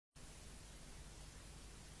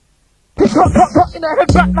Top in the head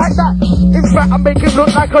back like that. In fact, I make him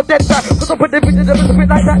look like a dead bat. Cause I put the video in a bit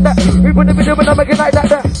like that. We put the video and I make it like that.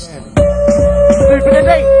 Snoopy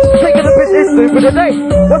D, taking the piss is Snoopy D.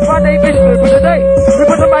 What's my name is Snoopy D. We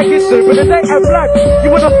put the mic in Snoopy D. And Black, you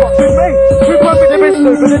wanna fuck with me? We put the video in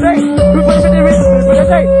Snoopy D. We put the video in Snoopy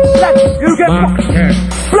D. Black, you get fucked.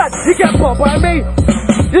 Black, you get popped by me.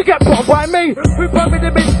 You get popped by me. We put the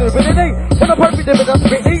video in Snoopy D. When I put the video in a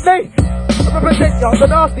spit neatly. I represent young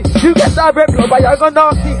and nasty. You get direct blow by young and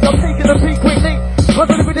nasty. I'm taking the peak quickly. Cause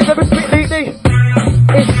the video in a spit neatly.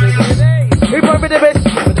 It's Snoopy D. We put the video in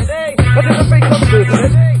Snoopy D. But in the face of Snoopy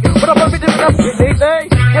D. When I put the video in a spit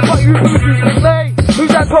neatly. And what you do quickly.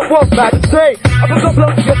 Who's that top one bad to say? I put some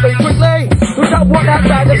blows to your face quickly. Who's that one that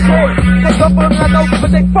bad to say? They got one I know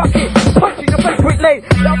but they fuck it. Punch in your face quickly.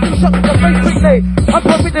 Now two shots in your face quickly. I'm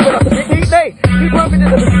pumping it with a spit neatly. We pumping it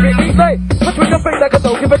with a spit neatly. Punch in your face like a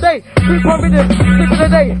don't give a day. We pumping it, sleep in the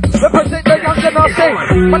day. Represent the young and I'll say.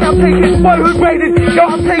 Man, I'm taking boy who's raided. Yo,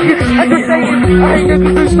 I'm taking and you're saying. I hate you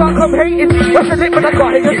cause you start come hating. Rush the lip but I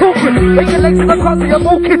can't hear you talking. Make your legs and I can't see you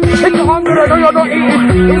walking. Make your arms and I know you're not eating.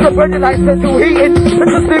 It was a burning like central heating.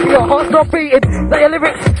 It's just Snoopy, your heart stop beating. Now your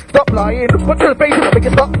lyrics stop lying. Watch the bass and make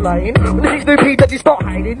it stop flying. When you see Snoopy, then you start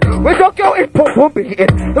hiding. Where's your girl in pop for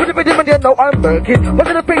beating? When you when you know I'm murking.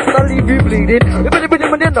 Watch the bass and I leave you bleeding.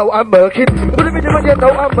 When you know I'm murking. When you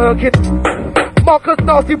know I'm murking. Marcus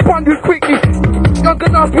nasty, bun you quickly. Younger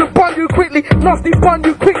nasty, bun you quickly. Nasty, bun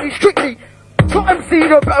you quickly, strictly. Top MC,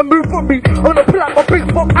 you better move from me. I'm gonna pull out my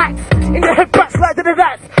big pop axe. In your head back, slide to the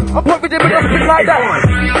rats. I'm probably with a spit like that.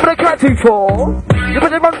 But I can't do four. You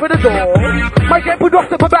better run for the door. Might get put off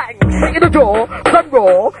to the bang. Take in the door. Sun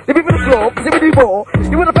raw. Leave me with the floor. Cause if you do more.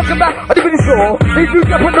 You wanna fuck about? Are you really sure? They do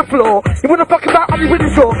jump on the floor. You wanna fuck about? Are you really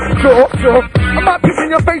sure? Sure. I might piss in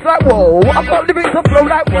your face like whoa. I've got lyrics to flow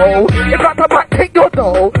like whoa. In fact, I might take your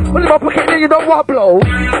dough. Well, if I pocket then you know what I blow.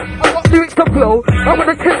 I've got lyrics to blow. I'm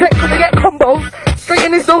gonna check cause they get combos. Straight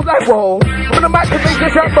in his nose like whoa. When I'm at to make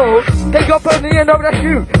this up mode. Take your phone and you know that's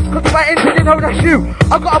you. Cause if I enter you know that's you.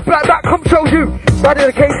 I got a black back, come show you. By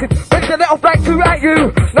dedication, make the little black two at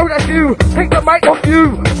you. Know that's you, take the mic off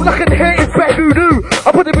you. All I can hear is bad voodoo.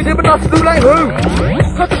 I put the video in I slew like who?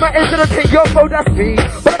 Cause if I enter and take your phone, that's me.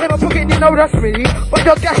 But I never pocket, you know that's me. But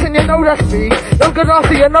you're gassing, you know that's me. Younger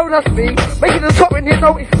nasty, you know that's me. Making the top and you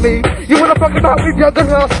know it's me. You wanna fuck about with younger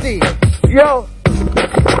nasty. Yo.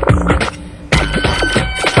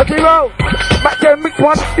 A zero, Mac Jen mix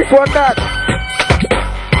one, this one that.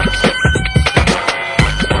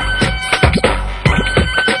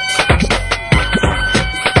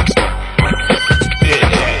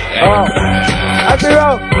 Oh, a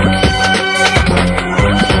zero.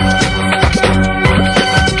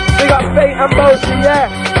 We got Fate and Motion, yeah.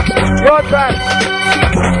 Your track.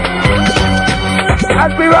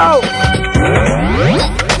 As we roll.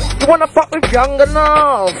 You wanna fuck with younger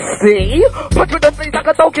now? See? Punch with the face like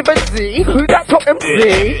a dog give a Z. Who's that top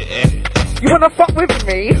MC? You wanna fuck with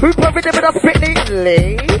me? Who's probably with a spit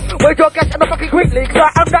neatly? Where's your gas and I'm fucking quickly?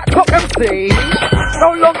 Cause I'm that top MC.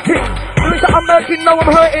 No long thing. Who's that I'm murking? No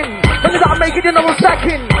I'm hurting. When that I'm making you know I'm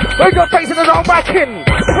stacking. Where's your face and I know I'm whacking?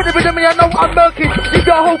 Put the video me I know I'm murking. Leave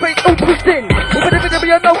your whole face all twisting. Put the video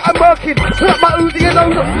me I know I'm working. Pull up my Uzi and know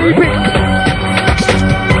I'm sleeping.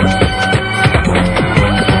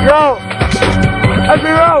 Yo, as we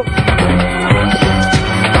roll.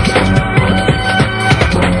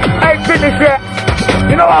 Ain't finished yet.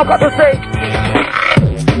 You know what I've got to say?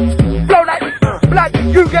 Blow like blood,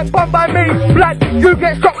 you get bumped by me. Blood, you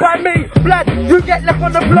get struck by me. Blood, you get left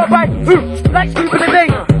on the floor by who? Like Snoopy D.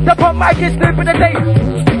 The pump mic is Snoopy D.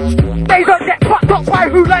 They don't get fucked up by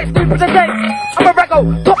who like Snoopy D. I'm a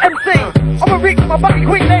raggo, top MC. I'm a reach my bucket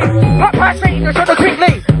quickly. Pop my seat and show the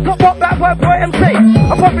quickly. Top what bad word boy MC.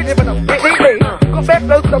 I'm pumping it when I'm quickly. Got bad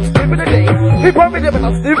flows cause I'm Snoopy D. We pumping it when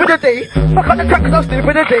I'm Snoopy D. Fuck up the track cause I'm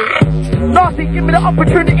Snoopy D. Nasty, give me the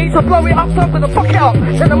opportunity to blow it up, so I'm gonna fuck it up.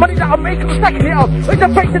 Then the money that I'm making, I'm stacking it up. With the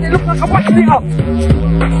face and it looks like I'm whacking it up.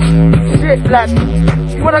 Shit, lad.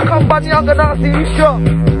 You wanna come by the younger nasty, you sure?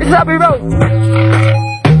 This is how we roll.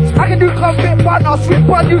 I can do confit one, I'll spit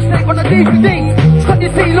one, you say on the DVD. Cut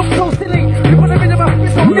your teeth, look so silly. You put them in my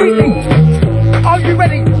spit so neatly. Are you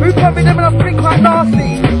ready? Who put me in when I spit quite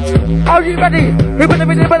nasty? Are you ready? Who put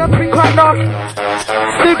them in when I spit quite nasty?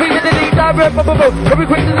 Snoopy D, direct, every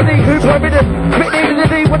quick to the D. Who put me in spit to the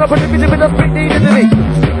D? When I put them in when I spit to the D.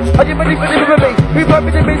 Are you ready for this with me? Who put me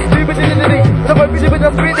in Snoopy D? When I put me in when I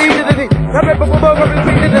spit to the D. Direct, every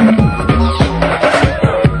quick to the D.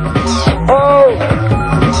 Oh.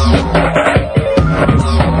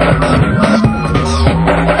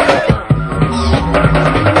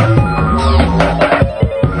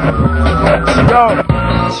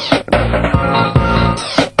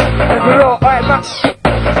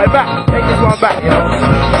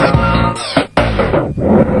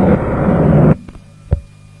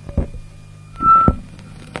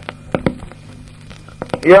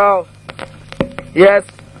 Yo. Yes.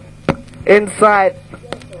 Inside.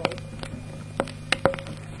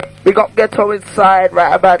 We got Ghetto inside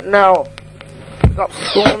right about now. We got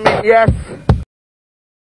Storming, yes.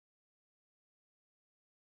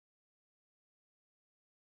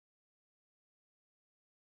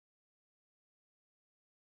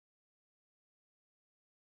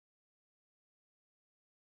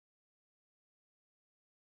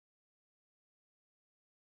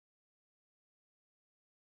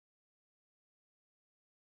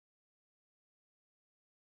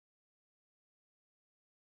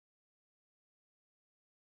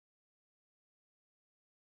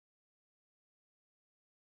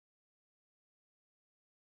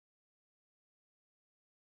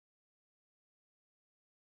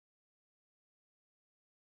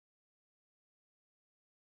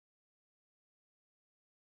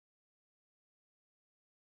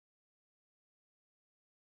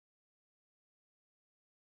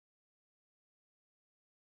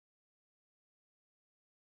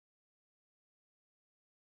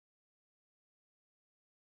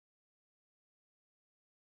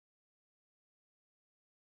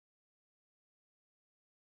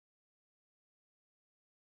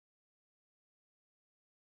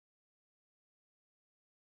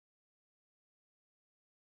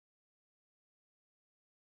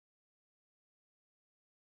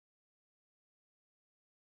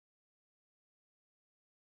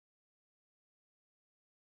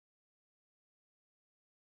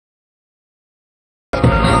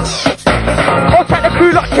 I'll take the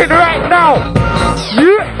crew locked in right now.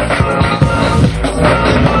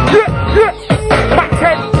 Yeah. Back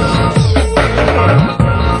 10.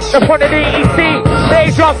 The front of the EC.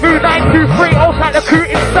 Deja through 923. I'll take the crew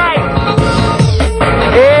inside.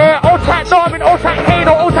 Yeah. I'll take Norman. I'll take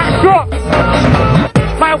Kano. I'll take Drop.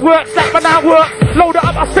 My work, set my now work. Load it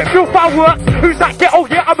up, I spit real fireworks. Who's that Ghetto?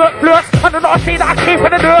 Yeah, I'm at flirts. And I'm not ashamed that I came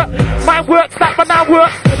from the dirt. My work, set my now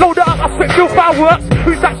work. Load it up, I spit real fireworks.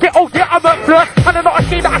 Who's that Ghetto? Yeah, I'm at flirts. And I'm not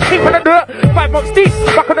ashamed that I came from the dirt. 5 months deep,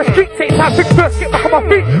 back on the street, take time, big first, get back on my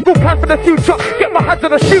feet. Go plan for the future, get my hands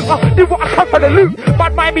on the shooter. Do what I can for the loot.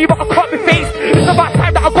 Bad mind me, but I can't be faced. It's about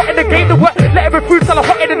time that I got in the game to work. Let every food sell a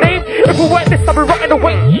hot in the name. If we weren't this, I'll be rotting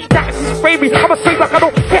away. That is spray me, I'm a straight like I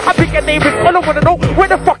don't care how big your name is. All I wanna know, where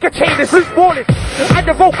the fuck your chain is, loose balling. And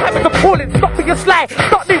the vocab is appalling. Stop for your slide,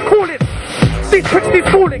 stop me calling. These pricks need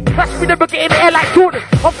fooling. That's me never getting air like Jordan.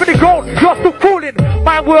 I'm finna grown, you're still crawling.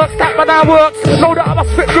 My works, that man now works. Load it up, I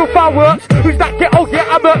spit real fireworks. Who's that Ghetto? Yeah,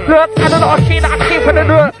 I'm at flirts. And I'm not ashamed that I came from the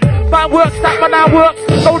dirt. My works, that man now works.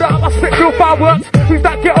 Load it up, I spit real fireworks. Who's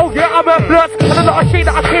that Ghetto? Yeah, I'm at flirts. And I'm not ashamed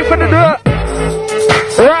that I came from the dirt.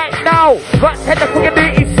 Right now, got 10 to fucking do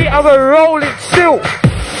you see I'm a rolling still.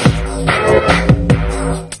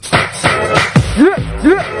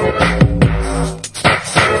 Yeah.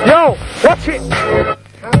 Yo, watch it.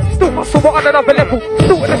 Still hustle, but on another level.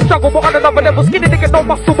 Still in the struggle, but on another level. Skinny nigga, no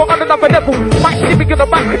muscle, but on another level. Might see me in the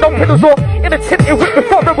back with no pedals on. In the tent, it whip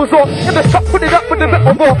before rebels on. In the shop, put it up with the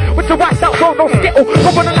metal more. With your white out, roll, no skittle.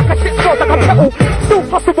 Come on like a shit, so like a pedal. Still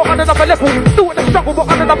hustle, but on another level. Still in the struggle, but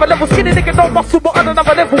on another level. Skinny nigga, no muscle, but on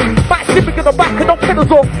another level. Might see me in the back with no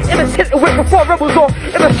pedals on. In the tent, it whip before rebels on.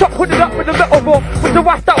 In the shop, put it up with the metal more. With your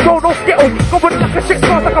white out, roll, no skittle. Come on like a shit,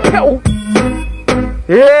 so like a pedal.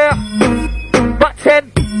 Yeah. Back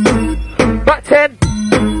 10. Back 10.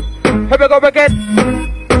 Here we go again.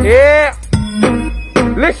 Yeah.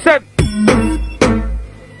 Listen.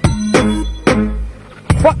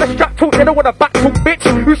 Fuck the strap talk, they don't wanna back talk, bitch.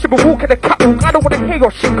 You should be walking the catwalk. I don't wanna hear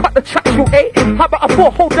your shit, cut the chat you, eh? How about a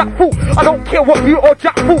 4, hold that fool? I don't care what you or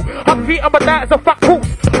Jack fool. I'm feet on my night as a fat horse.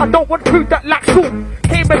 I don't want food that lacks salt.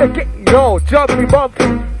 Came in the get, yo, jumpy bumpy.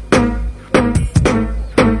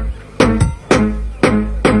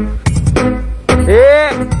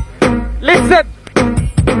 Yeah, listen.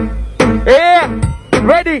 Yeah,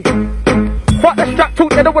 ready. Fuck the strap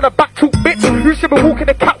talk, they don't wanna back talk, bitch. You should be walking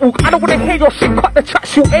the catwalk. I don't wanna hear your shit, cut the chat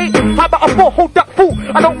shoot, eh? How about a 4, hold that fool?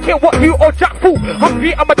 I don't care what you or Jack fool.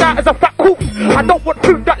 Hungry, I'm a die as a fat corpse. I don't want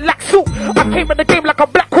food that lacks salt. I came in the game like a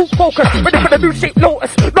black hole focus. Ready for the new shape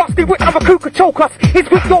lotus. Nasty wit, I'm a crew could choke us. He's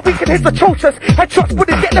weak, you're weak, and he's the chokers. Headshots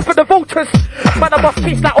wouldn't get left for the vultures. Man, I must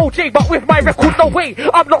taste like OJ, but with my record, no way.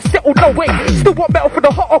 I'm not settled, no way. Still want metal for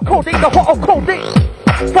the hot or cold, ain't the hot or cold, ain't.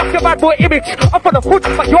 Fuck your bad boy image. I'm from the hood,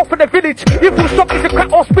 but you're from the village. You feel shocked if you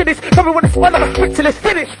crack or spinach. Tell me when it's smell of a spit till it's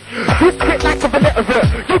finished. You spit like a vanilla there.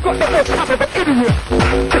 You got the most time of an idiot.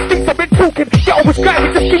 Just things I've been talking. Get always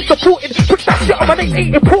grimy, just keep supporting. Push that shit on my name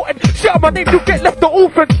ain't important. Shit on my name, you get left the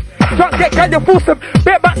orphan. Can't get gal, you force them.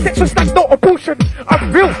 Bare back sexual snacks, no abortion.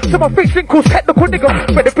 I'm real, so my face wrinkles, technical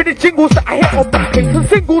nigga. But the British jingles that I hit on backlinks and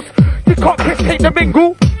singles. You can't dictate the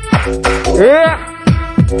mingle. Yeah.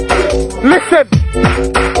 Listen.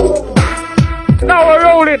 Now we're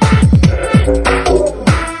rolling.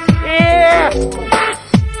 Yeah.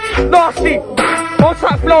 Nasty. Old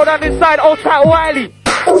tight flow down inside, old tight Wiley.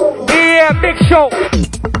 Yeah, big show.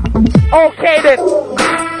 Okay then.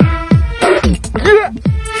 Yeah.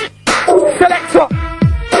 Selector.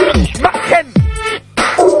 Mac 10.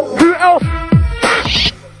 Who else?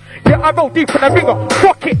 Yeah, I roll deep in the ringer.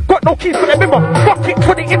 Fuck it, got no keys for the mimmer. Fuck it,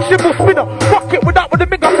 20-inch cymbal spinner. Fuck it, without with the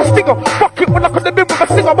minger, I'm a stinger. Fuck it, when I cut the middle with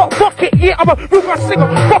a singer. But fuck it, yeah, I'm a real guy singer.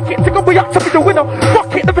 Fuck it, think we out to be the winner.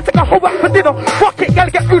 Fuck it, never take a whole out for dinner. Fuck it,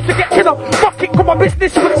 gotta get through to get dinner. Fuck it, got my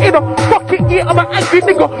business with inner. Fuck it, yeah, I'm an angry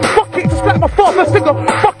nigga. Fuck it, just like my father's finger.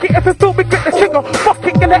 Fuck it, if it's still me, get the trigger. Fuck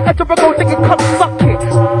it, get the edge of a gold nigga, come suck it.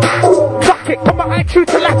 Fuck it, come on, I ain't true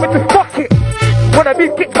to life, but just fuck it. When I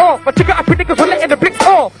beat kicked off, I trigger happy niggas were letting the blicks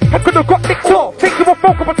off. I could've got nicked off. Take you a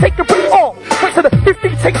phone call, but take the bricks off. Wait to the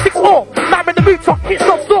 15, take 6 off. Now I'm in the mood talk, hit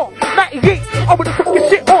stop. 98, I would've took your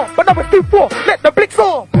shit off. But now it's 2-4, let the blicks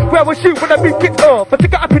off. Where was you when I beat kicked off? I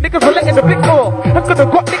trigger happy niggas were letting the blicks off. I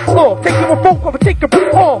could've got nicked off. Take you a phone call, but take the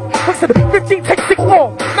bricks off. Wait to the 15, take 6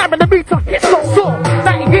 off. Now I'm in the mood talk, hit stop.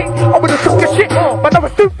 98, I would've took your shit off. But now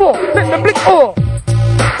it's 2-4, let the blicks off.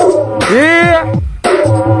 Yeah.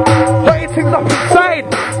 Putting things up inside.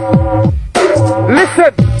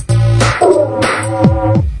 Listen.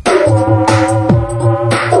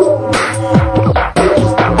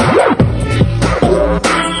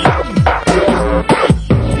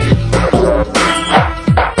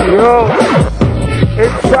 Yo.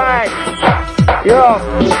 Inside. Yo.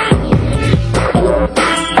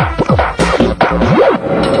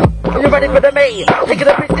 Are you ready for the me? Taking a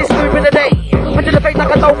business move in the day. Put in the face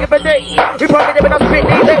like I don't give a day. We probably never done spit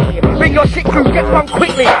easy. Bring your shit crew, get one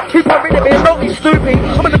quickly. We probably never know it's Snoopy.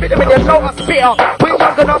 I'm in the bit of it, you know I spit up. We're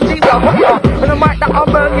young and I'm deep, I'm hot. When the mic that I'm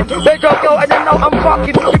murking. They drop yo and they know I'm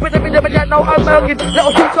fucking. You put the rhythm and you know I'm murking.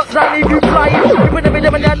 Little two shots I leave you flying. You put the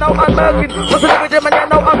rhythm and you know I'm murking. What's the rhythm and you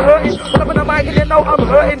know I'm hurting. When I'm in the mic and you know I'm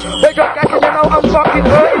hurting. They drop gas and you know I'm fucking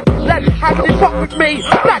hurting. Lad, how can you fuck with me?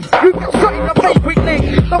 Lad, you get shot in the face quickly.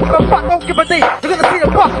 Don't give a fuck, don't give a D. You're gonna see the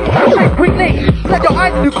fuck face quickly. Lad, your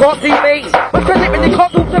eyes and you can't see me. But your lip and you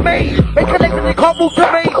can't talk to me. They can and they can't move to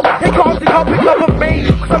me. They can't pick up with me.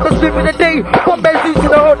 Cause I'm the Snoopy D. Bombay suits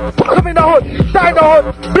in the hood. Come in the hood, die in the hood.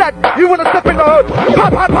 Blood, you wanna step in the hood.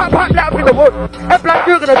 Pop, pop, pop, pop, lap in the wood. And blood,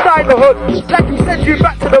 you're gonna die in the hood. Blood, he sends you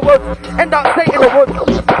back to the woods. End up staying in the woods.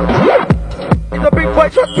 It's a big boy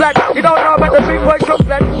shot, blood. You don't know about the big boy shot,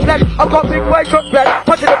 blood. Blood, I've got big boy shot, blood.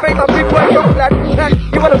 Punch in the face, I'm big boy shot, blood. Blood,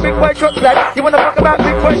 you want a big boy shot, blood. You wanna talk about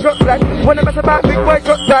big boy shot, blood. You wanna mess about big boy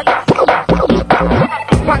shot, blood.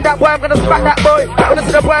 Smack that boy, I'm gonna smack that boy. When I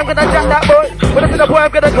see the boy, I'm gonna jack that boy. When I see the boy,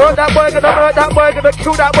 I'm gonna hurt that boy. Gonna murder that boy, gonna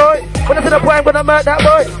kill that boy. When I see the boy, I'm gonna murder that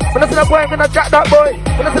boy. When I see the boy, I'm gonna jack that boy.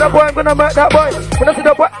 When I see the boy, I'm gonna murder that boy. When I see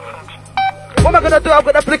the boy, what am I gonna do? I'm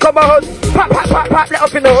gonna flick on my hood. Pop, pop, pop, pop, let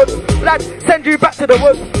up in the hood. Lad, send you back to the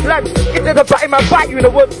woods. Lad, if there's a bat in my bite you in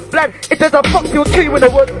the woods. Lad, if there's a fox, you'll kill you in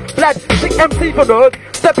the woods. Lad, stick MC from the hood.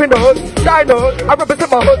 Step in the hood, die in the hood. I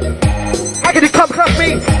represent my hood. How can you come class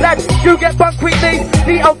me? Lad, you get bunked quickly.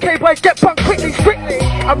 The OK boys get bunked quickly, strictly.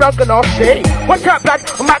 I'm not gonna off day. Watch out, lad.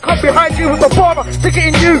 I might come behind you with a bomber. Stick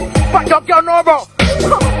it in you. Fuck your girl, normal.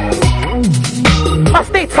 I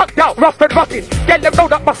stay tucked out, rough and rugged. Get them know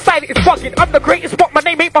that my style is rugged. I'm the greatest, but my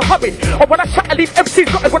name ain't Muhammad. And when I chat, I leave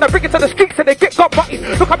MCs gutted. When I bring it to the streets and they get got butted.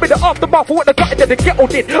 Look, I'm in the aftermath for what they gutted and the ghetto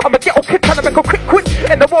did. I'm a ghetto kid trying to make a quick quit.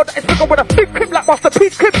 In the world that is bigger with a big crib like Master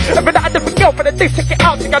Peace crib. Every night I never girl for the day, check it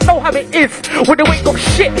out, think I know how it is. When the ain't got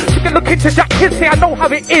shit, you can look into Jack Kids, say I know how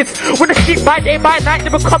it is. When the street by day, by night,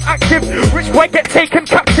 never come active. Rich boy get taken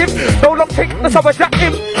captive. No long take, that's how I jack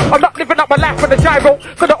him. I'm not living up my life on the gyro.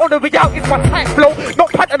 So the only way out is my tight flow.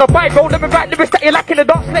 Not pant on a Bible, let me write lyrics that you like in the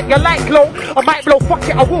dark, let your light glow. I might blow, fuck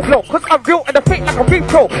it, I will blow. Cause I'm real and I fake like a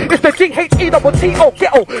repro. It's the Ghetto,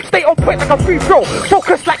 ghetto. Stay on point like a free throw.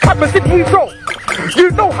 Focus like cameras in Heathrow.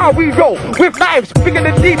 You know how we roll. With knives, bigger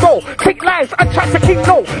than Debo. Take lives and try to keep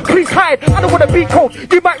low. Please hide, I don't wanna be cold.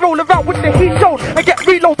 You might roll around with the heat shown and get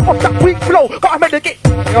reloads off that weak flow. But I'm gonna get...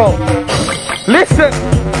 Yo. Listen.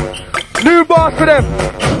 New bars for them.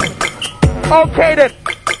 Okay then.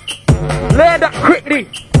 Learn that quickly.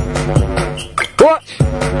 Watch.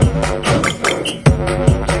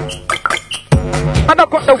 And I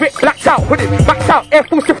got the whip blacked out with it, maxed out. Air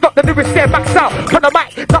Force shift up, the lyrics there maxed out. On the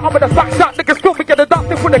mic, now I'm with the facts out. Niggas feel me get the dark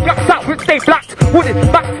thing with the gaps out. Which they blacked, with it,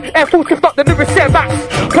 max. Air Force shift up, the lyrics there max.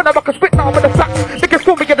 When I rock a spit, now I'm with the facts. Niggas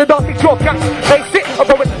feel me get the dark thing, draw gaps. Basic, I'm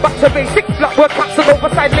going back to basics. Black work caps and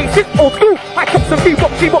overside laces. All through, high tops and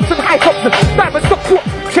V-bops, G-bops and high tops. Diamond stock,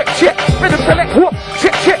 check, check.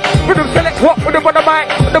 one of my,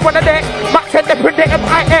 the one of deck. Max and the predict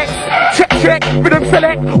MIX. Check, rhythm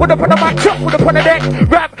select. With up on the mic, chop with up on the deck.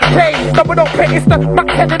 Rap, play, no we don't pay. It's the Max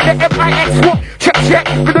and the MIX. What? Check,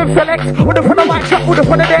 rhythm select. With up on the mic, chop with up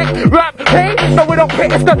on the deck. Rap, play, no we don't pay.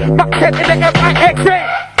 It's the Max and the MIX.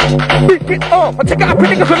 Beat it off, I take it up and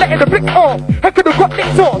niggas are letting the bricks off. How could have got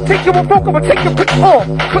nicks off? Take your phone, come and take your bricks off.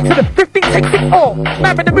 Quick to the 15, take it off.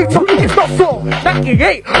 Man in the beat talking, it's not sore.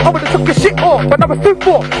 98, I would've took your shit off. But number 2,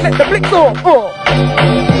 4, let the bricks off.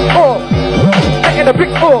 Letting the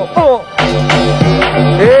bricks off.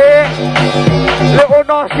 Yeah. Little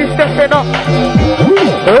nasty stepping up.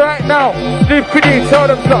 Right now, Snoopy D, tell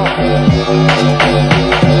them so.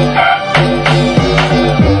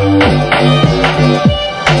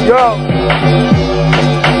 Yo.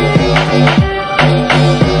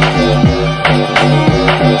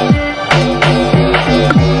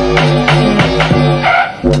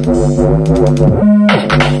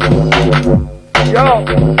 Yo.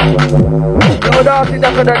 Yo, that's it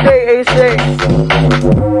for the day, AC.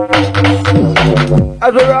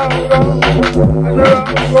 As we round.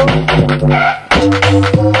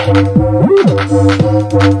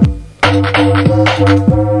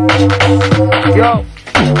 Yo.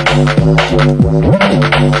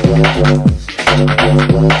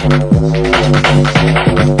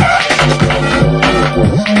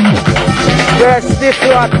 Yes, this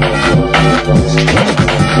one.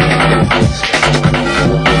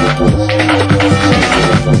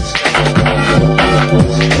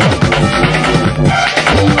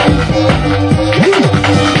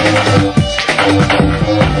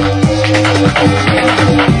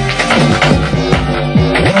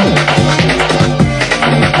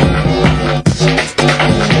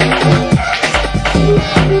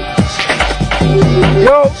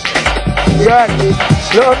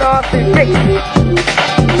 Little nasty mix.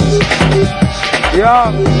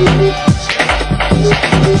 Yeah.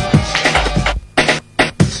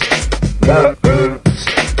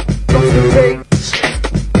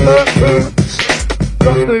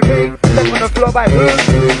 Let me flow by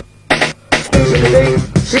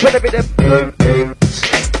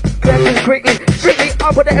quickly,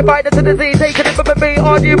 up with the bite to the Z, taking it from me,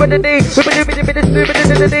 argue with the D, with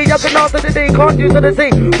the D, up and out to the D, can't use to the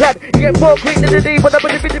Z, lad, you get more quick than the D, but I'm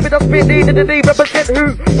spit D to the D, represent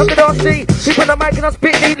who, I'm the nasty, people on the mic and I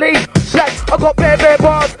spit neatly, lad, I got bare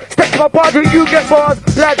bars, step to my bars, you get bars,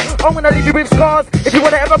 lad, I'm gonna leave you with scars, if you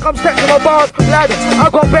wanna ever come step to my bars, lad, I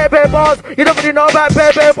got bare bars, you don't really know about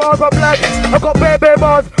bare bars, but lad, I got bare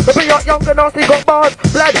bars, but be young and nasty got bars,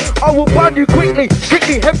 lad, I will burn you quickly,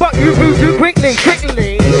 strictly, headbutt you, move you quickly,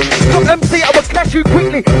 Top MC, I will clash you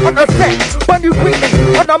quickly on the set, burn you quickly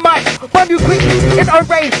on the mic, burn you quickly in a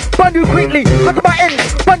rain, burn you quickly, cut to my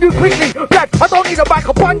ends, burn you quickly, lad, I don't need a mic,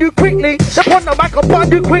 I'll burn you quickly, step on the mic, I'll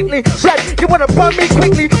burn you quickly, lad, you wanna burn me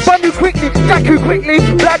quickly, burn you quickly, jack you quickly,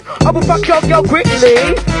 lad, I will fuck your girl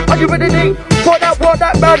quickly, are you ready for that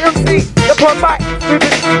bad MC, step on mic,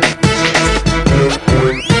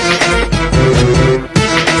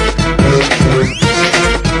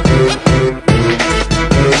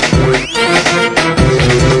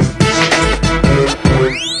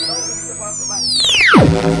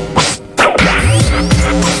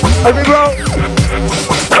 Every bro.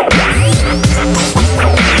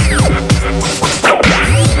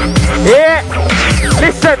 Yeah,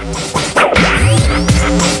 listen.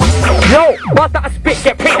 Yo, whilst that I spit,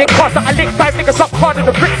 get paid in cost that I lick 5 niggas up hard in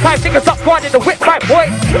the brick, 5 niggas up hard in the whip, my boy.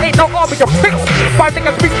 Ain't no army to fix. 5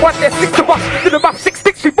 niggas beat 1, there's 6 of us. Do the math, 6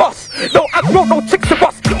 sticks we boss. No aggro, no chicks to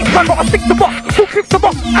boss. Each man got a stick to boss. 2 clips to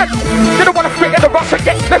boss. And they don't wanna spit in the rush and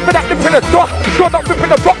get left for that lip in the dust. You're not ripping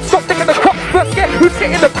the rock, stop thinking the crop. First get who's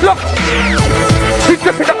getting the clock. He's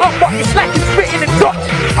dripping it up, but it's like he's spitting in Dutch.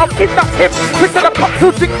 I'll kidnap him, twist of the cock,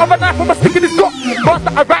 he'll drink of a knife, I'ma stick in his gut. Bars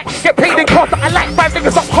that I write, get paid in cost that I like. 5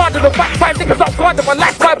 niggas up hard in the back, 5 niggas up guard in my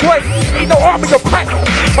life, my boys. Ain't no arm in your pipe.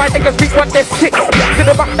 5 niggas beat 1, there's 6. To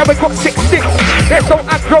the back, now we got 6 sticks. There's no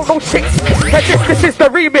aggro, no chicks. And this is the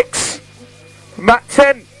remix. Mac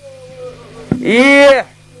 10. Yeah.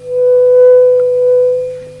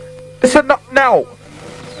 Listen up now.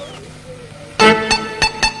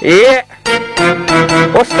 Yeah.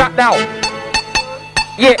 What's that now?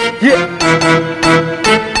 Yeah.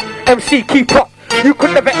 MC, keep up. You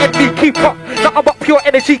could never end me, keep up. Nothing about pure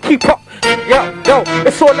energy, keep up. Yo,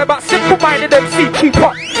 it's all about simple-minded MC, keep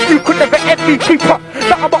up. You could never end me, keep up.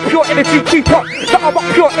 Nothing about pure energy, keep up. Nothing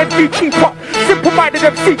about pure envy, keep up. Simple-minded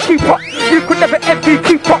MC, keep up. You could never end me,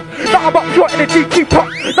 keep up. Nothing about pure energy, keep up.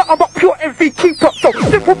 Nothing about pure envy. envy keep up. So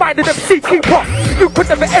simple-minded MC keep up. You could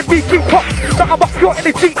never envy keep up. Nothing but pure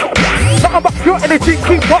energy. Nothing but pure energy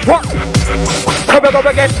keep up. What? Come on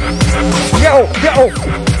again. Yo.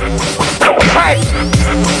 Hi.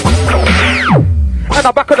 And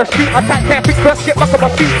I'm back on the street, I can't care, big first, get back on my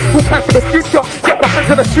feet. Who plans for the future? Get my hands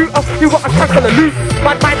on the shooter. Do what I can till I lose.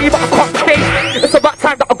 My mind, but I can't stay. It's about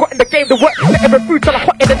time that I got in the game to work. Let every food till I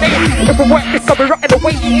hot in the name. If I work this, I'll be rotting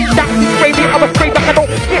away. That spray me, I'm afraid that I don't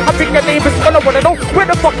get how big your name is. All I wanna know, where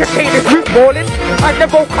the fuck your chain is, who's balling? I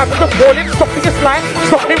never come to falling. Stop being slide,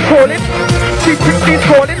 stop him crawling. She's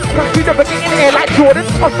crawling. Cause we never get in air like Jordan.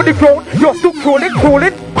 I'm fully grown, you're still crawling.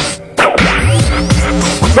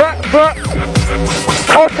 But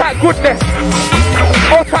all type goodness,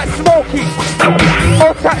 all type Smokey,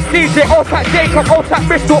 all type CJ, all type Jacob, all type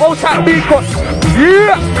Bristol, all type Nikos.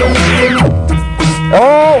 Yeah!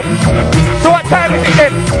 Oh! So what time is it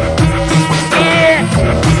then? Yeah!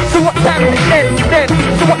 So what time is it then?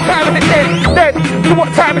 So what time is it then? So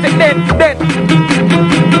what time is it then?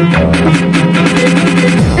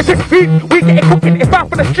 If it's food, we get it cooking. If I'm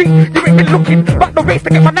from the street, you ain't been looking. But no race to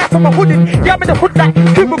get my knife on my hoodin'. Yeah, I'm in the hood like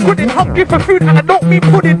Cuba Goodin'. Hungry for food and I don't mean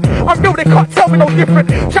pudding. I know they can't tell me no different.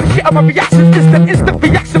 Chat shit on my reactions, instant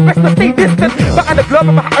reaction. Best to stay distant. But and the glove,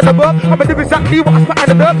 I'm a hat and the verb. I'ma do exactly what I spot and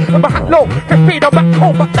the nerve. I'm a hat low, can fade on back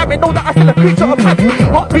home. But damn it, know that I still a creature of habit.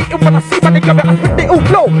 Heart beating when I see my nigga, I spit it all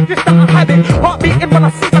flow. Just that I have it. Heart beating when I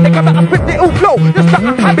see my nigga, I spit it all flow. Just that I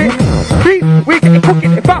have it. We get it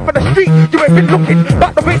cooking. If I'm from the street, you ain't been looking.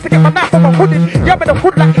 But the ways to get my knife on my hoodin'. Yeah, I'm in the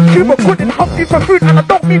hood like Cuba Goodin'. Hungry for food and I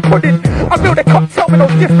don't mean pudding. I feel they can't tell me no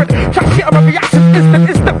different. Chat shit on my reactions,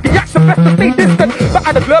 instant reaction. Best to stay distant. But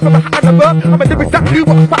and the glove, I'm a hat and the verb. I'ma do exactly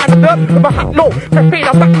what I spot and the nerve. I'm a hat low, can fade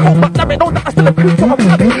on back home. But damn it, know that I still a creature of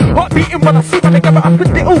habit. Heart beating when I see my nigga, I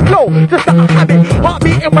spit it all flow. Just that I have it. Heart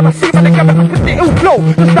beating when I see my nigga, I spit it all flow.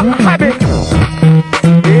 Just that I have it.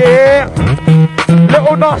 Yeah.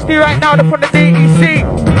 Little nasty right now, they're from the DEC.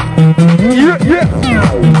 Yeah.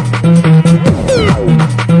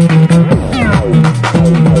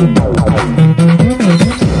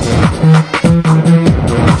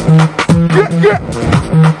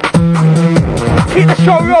 Keep the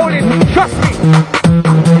show rolling, trust me.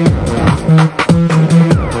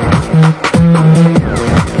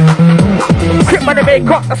 Quick money make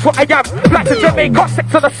up, that's what I am. Black to Jamaica,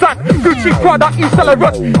 sex on the sun. Gucci, Prada, East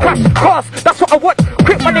run. Cash, cars, that's what I want.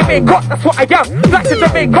 Quick money make up, that's what I am. Black to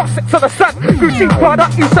Jamaica, sex on the sun. Gucci, Prada,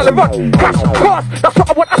 East run. Cash, cars, that's what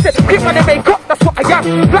I want. I said, quick money make up, that's what I am.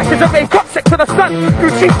 Black to Jamaica, sex on the sun.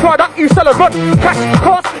 Gucci, Prada, East run. Cash,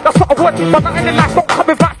 cars, that's what I want. But nothing in life don't come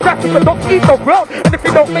with that strap. If I don't eat the road, and if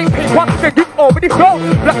you don't make paper, then you already grown.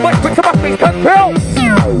 Black boy, quick to my face, turn pale.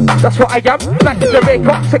 That's what I am. Black to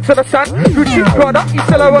Jamaica, sex on the sun. Gucci, Prada,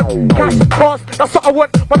 East run. Cash, cars, that's what I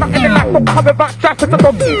want. But nothing in life don't come with that strap. If I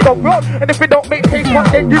don't eat the road, and if you don't make paper,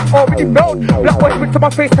 then you already known. Black boy, quick to my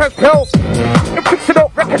face, turn pale. In pics you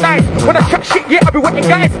don't recognize. When I chat shit, yeah, I be wetting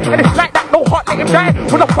guys. And it's like that, no heart, let him die.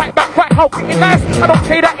 When I fight back, fight how pretty nice. I don't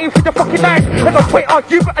play that aim for the fucking knife. And I point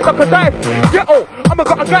out you better duck a dive. Yeah, oh, I'ma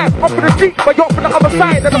got a guy. I'm for the street, but you're from the other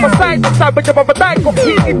side. And I'm a side, but your mother died. Got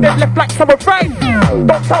heated, then left like summer fried.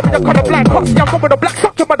 Don't tell me you're kinda blind. Cops, yeah, I'm going with a black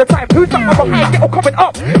sock by the time. Who's that other high? Get all coming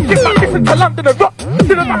up. Get back, listen to London and rock. Did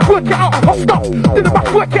the math work it out? I'm hot stop. Did the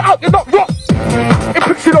math work it out? You're not rock. In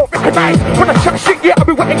pics you don't recognize. When I chat shit, yeah, I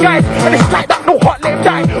be wetting guys. And it's like that, no heart, let him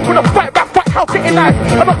die. When I fight back, fight how getting nice.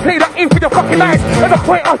 I don't play that aim for your fucking eyes. And I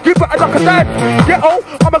point out you better duck a dive. Yeah, oh,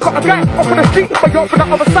 I'ma got a guy off on the street, but you're from the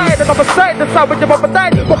other side. And other side, the side when your mother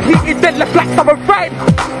died. Got heated, then left like summer fried.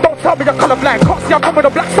 Don't tell me you're colorblind. Can't see I'm coming with a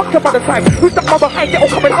black sock by the time. Who's that mother behind? Get all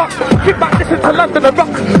coming up. Get back, listen to London and rock.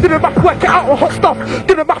 Did the math work it out on hot stuff?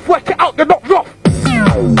 Did the math work it out? You're not rough.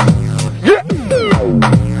 Yeah.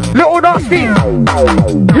 Little nasty.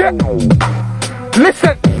 Yeah.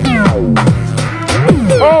 Listen.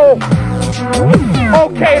 Oh.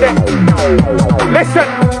 Okay then. Listen.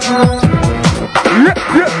 Yeah.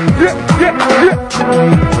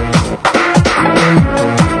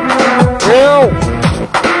 Yo.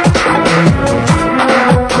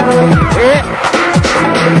 Yeah.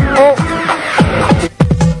 Oh.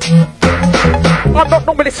 I'm not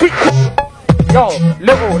normally sweet. Yo,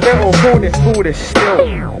 little, foolish, still.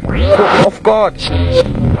 Caught off guard.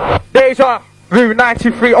 Deja, Room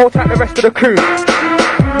 93, all time the rest of the crew.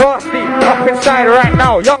 Nasty, up inside right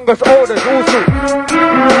now. Youngest, oldest, all sorts.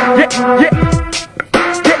 Yeah.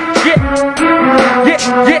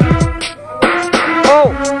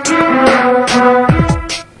 Oh.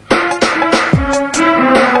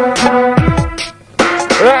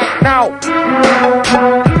 Right now.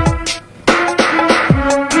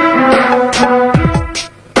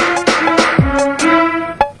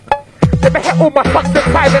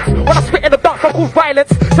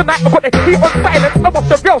 tonight I've got the heat on silence. I'm off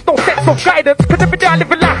the rails, no sense of guidance. Cause every day I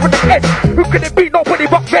live a life with the edge. Who could it be? Nobody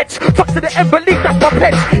but Reg. Fuck to the end, believe that's my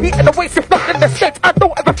pledge. Eating the waste if not in the states. I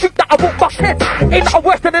don't ever think that I won't my head. Ain't nothing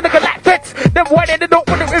worse than a nigga like Vets. Them why they don't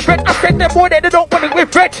want it with Reg. I said them why they don't want it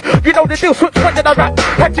with Reg. You know the deal, switch when did I rap?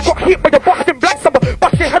 Had you got heat by your boxing black summer.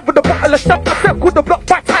 Bust your head with a bottle of stuff. I circled the block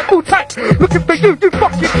by time, full time. Looking for you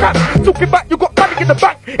fucking trap. Talking about you got money in the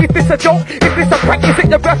bank. Is this a joke? Is this a prank? Is it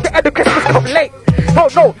your birthday and the Christmas come late? Oh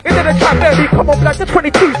no, it didn't try early. Come on, blood, the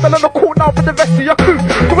 22. Fell on the call now for the rest of your crew.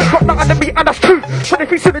 You ain't got nothing to me, and that's true.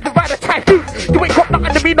 23 should have divided time too. You ain't got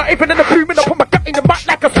nothing to me, not even in the bloom. And I put my gut in your mouth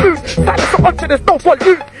like a spoon. Silence or until there's no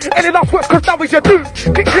volume. Any last words, cause now is your doom.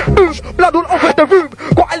 Kick, click, move, blood all over the room.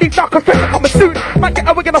 Gotta leave now, cause friends are coming soon. Might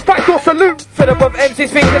get we're gonna fight your saloon. Fed up of MCs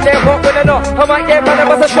thinking they're hot when they're not. I might get mad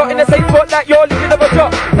about a shot in the same spot like you're leaving of a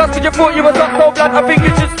shot. That's cause you thought you was up, so blood, I think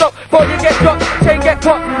you should stop. Before you get dropped, chain get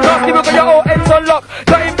popped. Nasty, we got your whole ends on lock.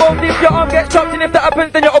 Not involved if your arm gets chopped, and if that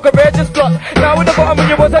happens, then your whole career just flops. Now in the bottom when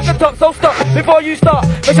you was at the top, so stop before you start.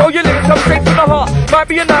 Make sure your lyrics come straight from the heart. Might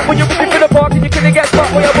be a night when you're walking through the park and you couldn't get spot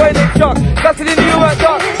where your boy named Shark. That's it in you weren't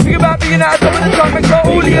dark. Think about being at the top of the trunk, make sure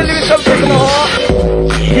all of your lyrics come straight from the heart.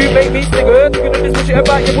 You make me trigger, you know this shit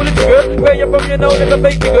about your bullet trigger. Where you're from, you know there's a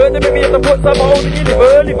fake figure. They make me have to put some holes in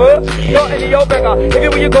your liver. Not any old beggar.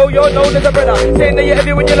 Everywhere you go, you're known as a brother. Saying that you're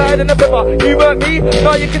heavy when you're lighter than a pepper. You weren't me,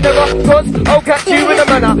 no you can never. Cause I'll catch you in a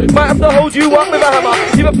manner. Might have to hold you up with a hammer.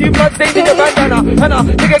 Leave a few blood stains in your bandana. Hannah,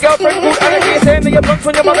 take a girlfriend called Anna. She's saying that you're drunk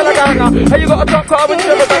on your mother like a hanger. How you got a top car when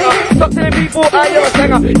you're a banger? Stop telling people you're a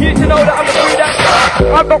singer. You need to know that I'm the free that.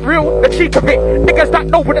 I'm not real, the cheek of it. Niggas that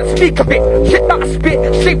know wouldn't speak of it. Shit that I spit.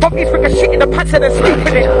 Sleep on these freaking shit in the pants and then sleep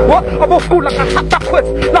in it. What? I'm old school like I hat backwards.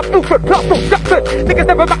 Love Ilford, plus no Stratford. Niggas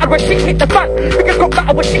never matter when shit hit the fan. Niggas got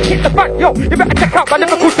matter when shit hit the fan. Yo, you better check out my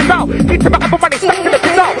lyrical now. Need to matter for money stuck in the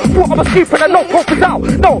canal. Thought I was keeping a low focus out.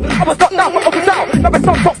 No, I was not down, but I was out. Now it's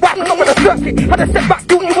on top whack, I'm on the circuit. Had a step back,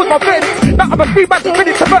 thought you was my verdict. Now I'm a free man,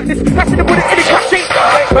 ready to burn this. Catching the bullet, any crashing.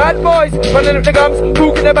 Bad boys, running up the gums.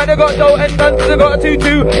 Talking about they got no and guns, they got a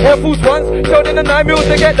 2-2. Air Force Ones, showed in the 9 mils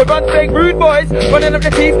to get the run. Fake rude boys, running up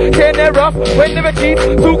the teeth, saying they're rough when they're cheap.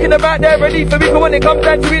 Talking about they're ready for me, but when it comes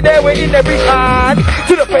down to it, they're waiting every hand.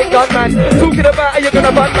 To the fake gunman, talking about how you're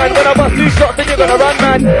gonna run, man. When I bust 2 shots, then you're gonna run,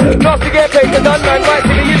 man. Not to get paid to done, man. Right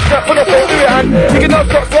to the instruct, full of face to your hand. Picking up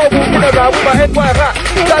shots while walking around with my NY hat.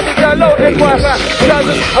 Standing down low, NY hat.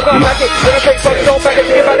 I got a packet, when I take shots, don't back it.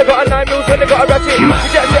 Thinking about they got a 9 mils when they got a ratchet. You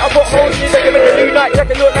get shit, I put holes in you, they give it a new night. Check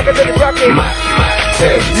it, look like a tennis racket.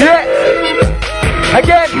 Yeah.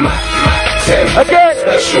 Again. I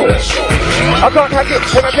can't hack it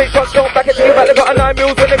when I take shots, don't back it. Thinking about they got a 9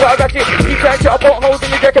 mils when they got a ratchet. You can't shit, I put holes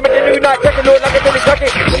in you, check it, make a new night. Check it, look like a tennis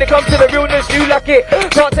racket. When it comes to the realness, you lack it.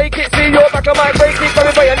 Can't take it, see your back, I might break it.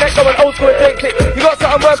 Coming by your neck, going old school and takes it. You got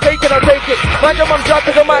something worth taking, I'll take it. Mind your mum's job,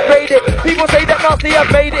 cause I might raid it. People say that nasty,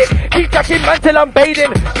 I've made it. Keep jacking, man, till I'm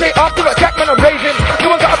bathing. Say after a jack, man, I'm raising. You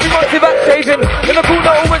want got a few months without shaving. In the pool,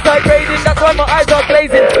 not always like grading. That's why my eyes are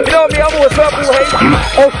glazing. You know me, I'm always purple haze.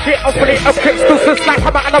 Oh shit, I'm putting up clips, still so slash,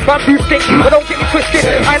 hammer and a bamboo stick. But don't get me twisted,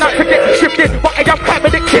 I ain't out to get shifted. But I am crime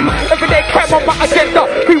addicted. Everyday crime on my agenda.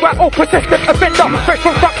 Free white, all persistent offender. Fresh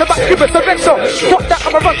from front to back, give us a surrender. Fuck that,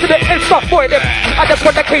 I'ma run to the end, stop boy them. I just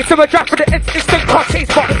want the case of a draft for the instant car chase.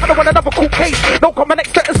 But I don't want another cool case. No come my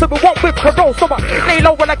next sentence, so we won't with parole. So I lay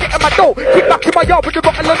low when I get in my dough. Keep back in my yard with the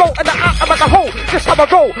bottle of roll. And the out, I'm at the hole. Just how I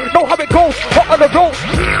roll, know how it goes. Hot on the road.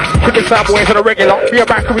 Put the sound boys on the regular. Be a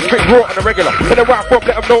man who is quick raw on the regular. When the rap from,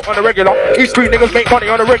 let them know on the regular. Each street niggas make money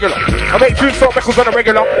on the regular. I make tunes for records on the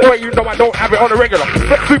regular. Boy, you know I don't have it on the regular.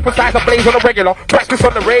 But super size I blaze on the regular. Practice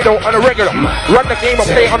on the radio on the regular. Run the game, I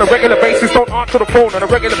play on a regular basis. Don't answer the phone on a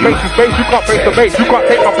regular basis. Bass, you can't face the bass. You can't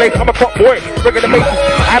take my place. I'm a top boy. Regular basis.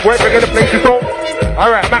 I work regular places. Don't.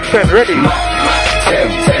 Alright, Max 10, ready?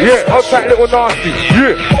 Yeah, outside little nasty.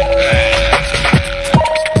 Yeah.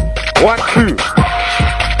 1, 2.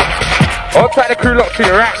 Outside the crew locked in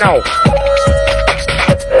right now.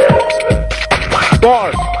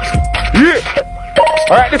 Bars. Yeah.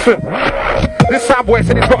 Alright, listen. This sound boy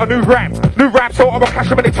said he's got a new rhyme. New rhyme, so I'ma cash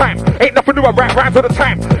him anytime. Ain't nothing new, I rap rhymes all the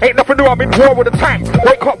time. Ain't nothing new, I'm in war all the time.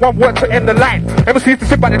 Wake up one word to end the line. MCs to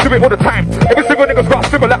sit back, they do it all the time. Every single nigga's got a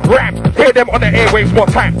similar rhyme. Hear them on the airwaves more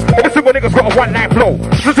time. Every single nigga's got a one-line flow.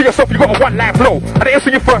 Listen to yourself, you got a one-line flow. And it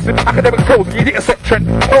answer you first in academic flows. You didn't set trend,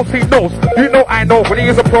 no team knows. You know I know, when he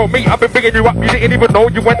is a pro, me, I've been bigging you up. You didn't even know,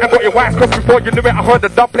 you went and got your wires crossed before you knew it. I heard the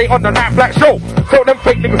dub play on the Night Flat show. So them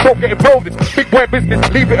fake niggas don't get involved in big boy business,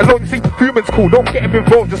 leave it alone. You see, humans cool, don't get him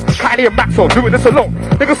involved. Just Kylie and Max so doing this alone.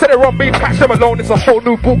 Niggas said they're on me, catch them alone. It's a whole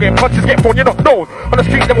new ball game. Punches get thrown, you're not known. On the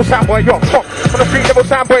street level sound boy, you're pop. On the street level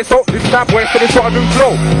sound boy, so this sound boy, so this got a new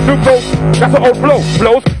flow. New flow, that's an old flow.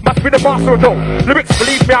 Flows must be the master of those. Lyrics,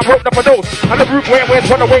 believe me, I wrote them for those. And the root where's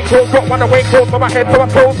one away clothes, got one away clothes from my head to my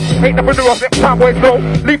toes. Ain't nothing new, next time boys know.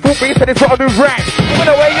 Lethal beast and it's got a new rhyme. Went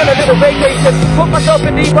away on a little vacation. Put myself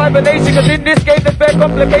in deep hibernation, cause in this game there's bare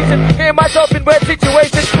complications. Getting myself in weird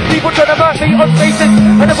situations. People trying to hurt me on stations.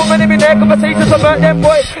 And I put my name in their conversations, so hurt them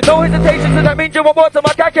boy. No hesitation, so that means you want more to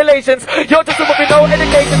my calculations. You're just with me, no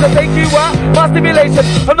education, to take you out, my stimulation.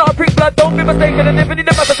 I'm not a prick blood, don't be mistaken. And if you need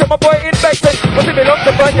a message, my boy infection. But if you look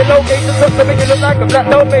to find your location, so to make you look like a black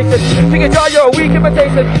Dalmatian. Think you're a weak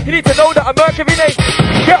imitation. You need to know that I'm Mercury nation.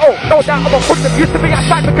 Ghetto, no doubt I'm a hood. Used to be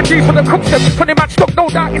outside the country for the cookship. 20 man stock, no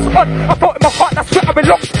doubt it's on. I thought in my heart that's where I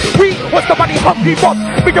belong. We was the money hungry boss.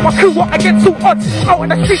 Me and my crew were against all odds. Out in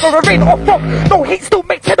the street or a rain or fog. No heat, still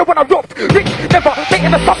make cheddar when I robbed. Rich, never,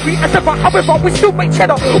 making the fuckery as ever. However, we still make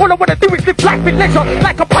cheddar. All I wanna do is live life in leisure.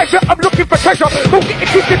 Like a pirate, I'm looking for treasure. Don't get it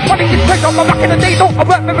twisted, money is treasure. But back in the day, no, I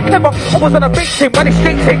worked very clever. I was on a big team, money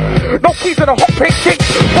straight thing. No keys on a hot plate thing.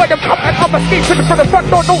 Boy, them come and I'm escaping from the front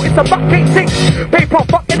door. No, it's a back gate thing. Paper,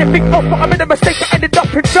 fuck anything else, but I made a mistake. I ended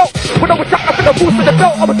up in belt. When I was jacked up in the boost of the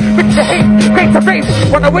belt, I was rich to hate, great to fame.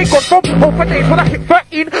 When I wake on from home for days, when I hit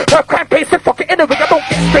 13, her crime pace said fuck it in a ring, I don't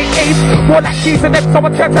get straight A's. More like cheese and them, so I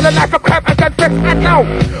turn to the life of crime and gun fest. And now,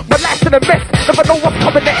 my life's in a mess, never know what's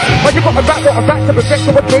coming next. When you got a rap, what a rap to protect,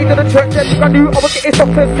 so I prayed to the church, and I knew I was getting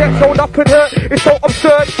something set, showed up in her, it's so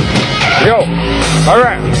absurd. Yo,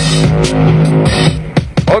 alright.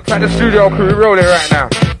 Outside the studio crew, we rolling right now.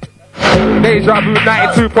 Deja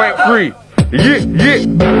 92.3. Yeah.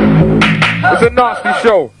 It's a nasty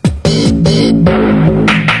show.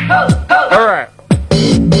 Alright.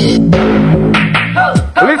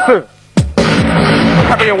 Listen.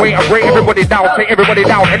 Carry your weight and break everybody down, take everybody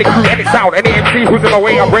down. Any crew, any sound, any MC who's in my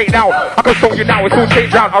way, I break down. I can show you now, it's all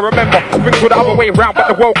changed round. I remember things were the other way round, but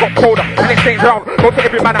the world got colder and it changed round. Go to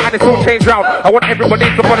every man and it's all changed round. I want everybody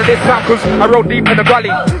to follow this sound, cause I roll deep in the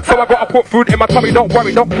valley. So I gotta put food in my tummy, don't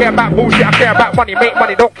worry, don't care about bullshit, I care about money. Make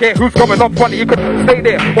money, don't care who's coming on funny. You could stay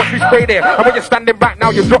there, watch you stay there. And when you're standing back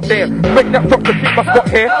now, you drop there. Make that drop to keep my spot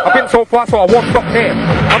here. I've been so far, so I won't stop here.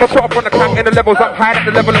 I'm a shot up on the crank in the levels, I'm high at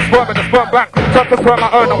the level of sperm and the sperm bank. Turn to sperm I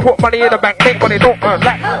earn, I put money in the bank, make money, don't earn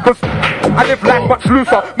that. Cause I live life much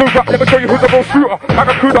looser. Move up, let me show you who's the real shooter. I'm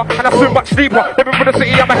a recruiter, and I swim much deeper. Living for the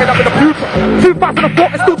city, I'm a head up in the future.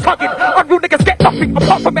 2004 is still tugging. Unreal niggas get nothing,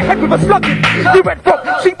 apart from my head with a slugging. You went from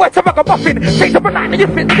cheap boy to ragamuffin. Change the banana, you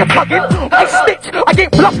fit niggas plugging. I snitch, I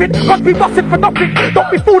ain't bluffing. Must be busting for nothing. Don't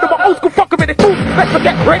be fooled about old school fucker with it too. Let's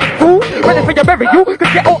get ready, fool. Ready for your berry, you. Cause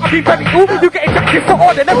get old, I'll be very cool. You getting jacked for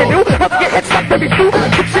all the never knew. How to get head stuck very true.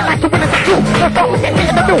 Some shit like the winners are true. That's how we get hit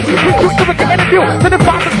in the middle. You never get in the deal. Then the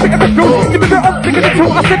vibe is spit in the fuel. Give me the up, thinking the two.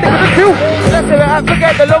 I said niggas are two. Let's say I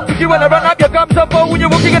forget the long you when I run up your gums up. When you're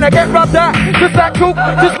walking, gonna get rubbed out. Just like cool.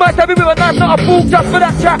 Just might tell me with a knife, not a fool. Just for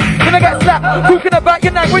that chat. Then I get slapped. Talking about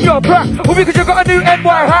your name when you're a brat. Or because you got a new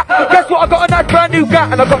NY hat. Guess what? I got a nice brand new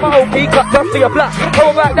gat. And I got my old key cut just for your black.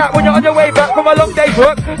 How about that when you're on your way back from a long day's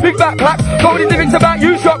work? Big backpack. Got all these lyrics about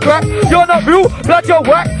you, shot crack. You're not real, blood, you're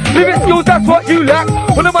whack. Lyric skills, that's what you lack.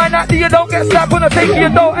 When am I not that you don't get slapped? When I take your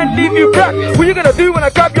dough and leave you crack. What you gonna do when I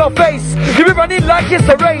grab your face? You be running like it's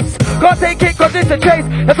a race. Can't take it cause it's a chase.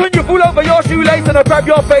 That's when you fall over your shoelace and I grab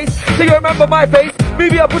your face. So you remember my face.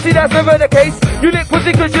 Maybe a pussy, that's never the case. You lick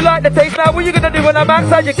pussy cause you like the taste. Now what you gonna do when I'm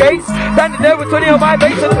outside your gates? Standing there with 20 on my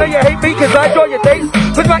face. And I know you hate me cause I draw your dates.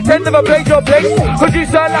 Cause back 10 never played your place. Cause you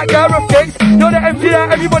sound like Gareth Gates. You're the MC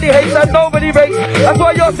that everybody hates and nobody rates. That's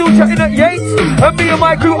why you're still chatting at Yates. And me and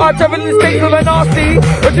my crew are traveling the states with a nasty.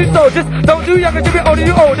 But you soldiers, don't do younger, do it older,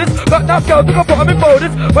 you oldest. Got enough girls to go put them in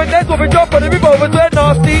boulders. When there's one we drop on the revolvers, we're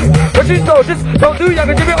nasty. But you soldiers, don't do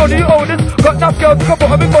younger, do it older, you oldest. Got enough girls to go put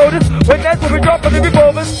them in boulders. When there's one we drop on the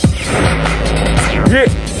revolvers. Yeah.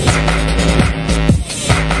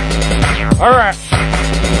 Alright.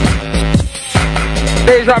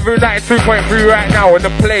 Deja 92.3 right now in the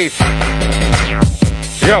place.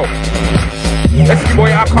 Yo. Let's see, boy,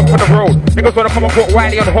 I come from the road. Niggas wanna come and put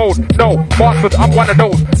Wiley on hold. No, bastards, I'm one of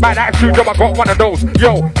those. Bad attitude, yo, I got one of those.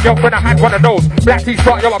 Yo, when I had one of those. Black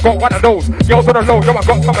t-shirt, yo, I got one of those. Yo's on the low, yo, I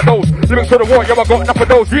got some of those. Lyrics to the war, yo, I got enough of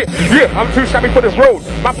those. Yeah, I'm too shabby for this road.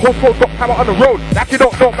 My postcode got power on the road. Like you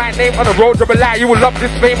don't know my name on the road, you'll be lying, you will love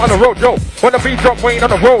this fame on the road, yo. Wanna be drop Wayne on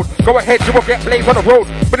the road. Go ahead, you will get blazed on the road.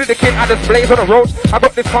 But the kid I just blaze on the road. I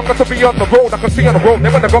got this hunger to be on the road. I can see on the road. They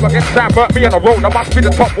wanna go against Sam, but me on the road. I must be the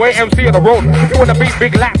top way MC on the road. If you wanna be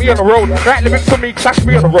big like me on the road, right lyrics for me, clash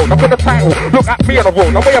me on the road. I got the title, look at me on the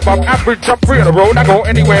road. I'm way above average, I'm free on the road. I go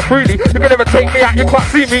anywhere freely. You can never take me out, you can't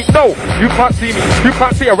see me. No, you can't see me. You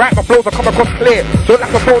can't see a right, my flows are come across clear. Don't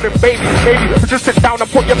like a golden baby, baby. Just sit down and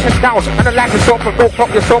put your pen down. Analyze yourself and don't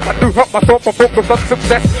fuck yourself. I do help myself and focus on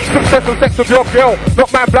success. Success and sex with your girl. Not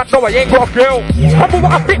my blood, no, I ain't got a girl. I'm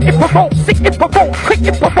what I think it provokes, sick it provokes, quick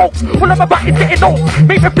it provokes. All I'm about is getting old.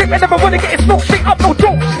 Make me flip and never wanna get it smoked. Shake up, no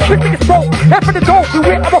joke. Flip it, it's broke. Head for the door, do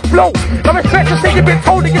it, I'm a flow. No respect to say you've been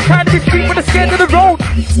told that you're trying to be street with the scared of the road.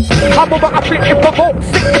 I'm what I think it provokes,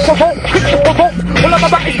 sick it provokes, quick it provokes. All I'm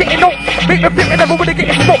about is getting old. Make me flip and never wanna get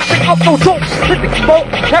it smoked. Shake up, no joke. Flip it, it's broke.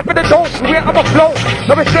 Head for the door, do it, I'm a flow.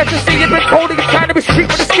 No respect to say you've been told that you're trying to be street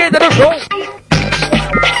with the scared of the road.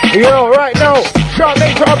 Yo, right now, Sharp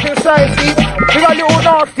Major up inside, see? We got Little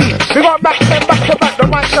Nasty. We got back 10 back to back. The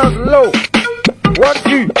mic sounds low. 1,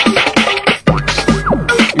 2.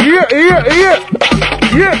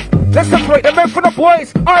 Yeah. Let's separate the men from the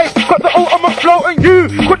boys. I got the ultimate flow and you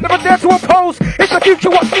could never dare to oppose. It's the future,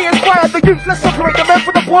 watch me inspire the youth. Let's separate the men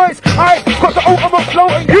from the boys. I got the ultimate flow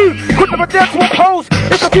and you could never dare to oppose.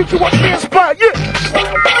 It's the future, watch me inspire. Yeah.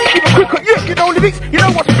 Even quicker, yeah. You know lyrics, you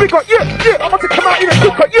know what's bigger. Yeah. I'm about to come out even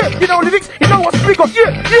quicker. Yeah. You know lyrics, you know what's bigger.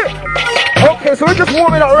 Yeah. Okay, so we're just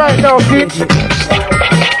warming up right now, see?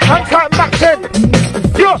 Hang tight, Mac 10.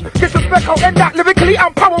 Yo, disrespect, I'll end that lyrically,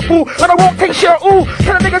 I'm powerful, and I won't take shit at all.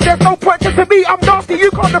 Tell the niggas there's no point to me, I'm nasty,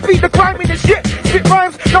 you can't defeat the grime in this shit. Spit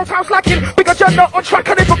rhymes, no time slacking, big agenda on track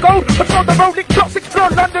and if I go. Patrol the road, lick clocks, explore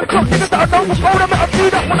London, clock niggas that I know for gold, I'm at a few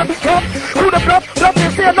that wanna be tough. Pull the bluff, love me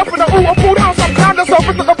and say enough in the ooh, I pulled out some clown, that's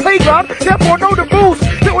over to the playground, therefore know the rules.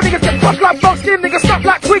 Little niggas get crushed like bugs, skin niggas snap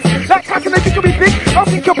like twigs, like cats and they think you'll be big, I'll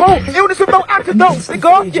think you're bold, illness with no antidote,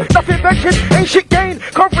 nigga, yeah, nothing invention, ain't shit gain,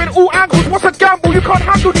 covering all angles, what's a gamble, you can't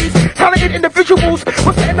handle these talented individuals,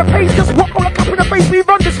 we're setting the pace, just walk on a cap in the face, we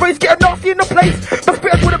run this race, get a nasty in the place, the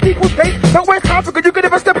spitters with the people's face, don't waste time because you can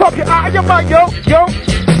never step up, you're out of your mind, yo,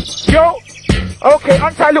 okay,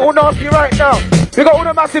 anti Little Nasty right now, we got all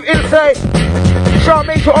the massive inside, Sharp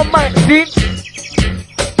Major on mic, see,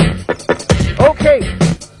 okay,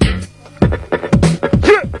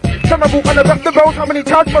 Terrible and I the road. How many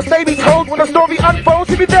times must they be told when the story unfolds?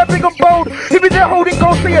 He be there big and bold, he be there holding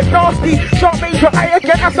gold, say it nasty. Sharp Major, I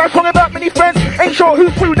again, as I talking about many friends. Ain't sure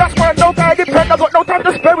who's through, that's why I know I depend. I got no time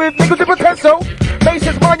to spare with niggas in pretend, so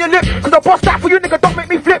Masons, mind your lip, cause I bust that for you, nigga, don't make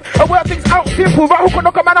me flip. I work things out simple, right? Who can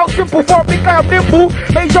knock a man out simple? For a big guy, I'm nimble.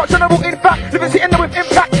 Major, general, in fact, living sitting there with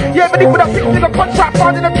impact. Yeah, many with a big nigga contract,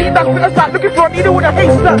 finding a team that's fit as that, looking for a needle with a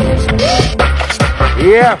haystack.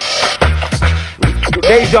 Yeah.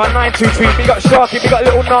 Deja 923, we got Sharky, we got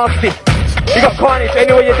Little Nasty, we got Carnage,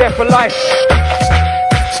 anyway you're there for life.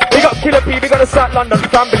 We got Killer P, we got the South London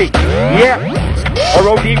family. Yeah. I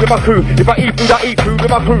Rolldeep with my crew. If I eat food, I eat food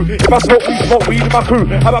with my crew. If I smoke weed with my crew.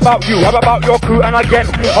 How about you? How about your crew? And again,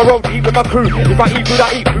 I Rolldeep with my crew. If I eat food,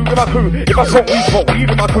 I eat food with my crew. If I smoke weed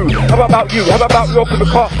with my crew. How about you? How about your crew?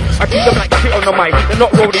 Because I keep them like shit on the mic. They're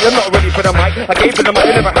not rolling, they're not ready for the mic. I gave them the mic,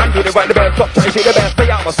 they never handled it right. They better stop trying shit, they better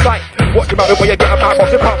stay out of my sight. Watch your mouth before you get a mouth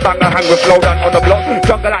box. You can't bang a hang with flow down on the block.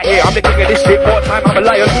 Jungle out here, I'm the king of this shit. More time, I'm a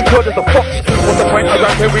lion. You're just a fox. What's the point of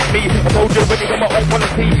around here with me? I told you already, got my own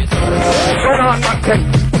policy. Run on, Mac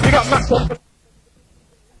 10. We got Max on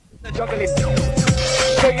the juggling.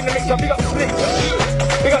 Straight in the mix up, we got Split.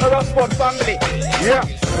 We got the Rustbod family. Yeah.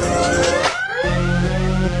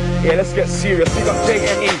 Yeah, let's get serious. We got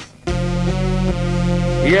J&E.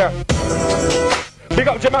 Yeah. Big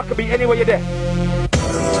up Jamaica Beat, anyway you're there.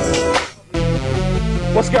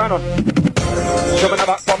 What's going on? Coming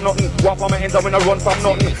back from nothing, walk on my ends, I'm gonna run from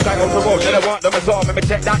nothing. Like out the road, they don't want them as all. Let me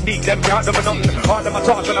check that deep, them count them a nothing. Hard them a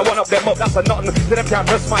talk, and I want up them up, that's a nothing. See them can't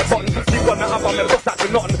press my button. Deep on the up on me, bust that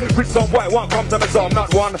to nothing. Rich some white, one come to me, so I'm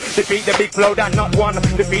not one. Defeat the big flow, that not one.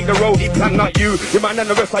 Defeat the road, deep plan, not you. Your man and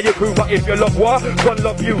the rest of your crew, but if you love war, gun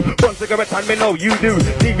love you. Run cigarette and me know you do.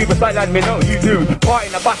 TV beside and me know you do. Part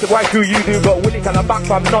in the battle, why do you do? But Willie can I back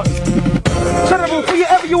from nothing. General for your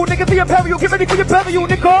aerial, nigga, the imperial, get ready for your burial,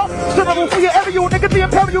 nigga. General for your aerial, nigga, the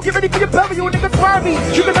imperial, get ready for your burial, nigga. Grimy,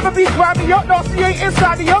 you can never be grimy, yo. Nasty ain't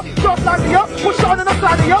inside of you, just like you. Push on the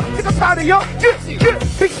side of you, take a side of you.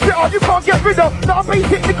 Big spitter, you can't get rid of. Not a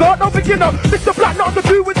basic nigga, no beginner. Mr. Black, not to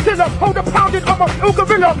do with sinner. Hold a pounded, I'm a ill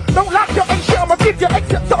gorilla. Don't like your ain't shit, I'ma give you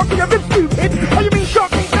except something to your ribs, stupid. How you mean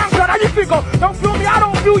shark ain't gangster, how you figure? Don't feel me, I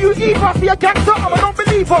don't feel you either. See a gangster, I'm a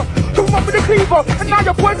non-believer. Too much with the cleaver, and now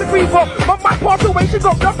your boy's a griever. My might pass away, she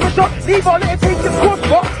got blood pressure. Leave her, let it take its course,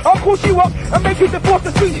 but I'll call you up and make you divorce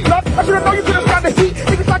the street blood. I should've known you couldn't stand the heat.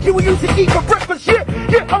 Niggas you will use to eat for breakfast, yeah.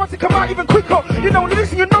 Yeah, I want to come out even quicker. You know,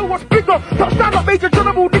 listen, you know what's bigger. Touchdown up Major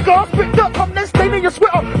General nigga. Spit dirt, come then stain in your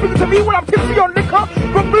sweater. Bring it to me when I'm tipsy on liquor.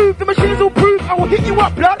 Remove, the machines will prove. I will hit you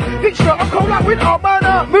up, blood. Picture, I'm cold like winter,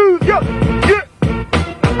 man. Move, yeah,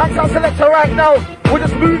 yeah. Anti selector right now. We're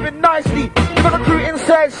just moving nicely. You got a crew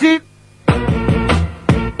inside, see?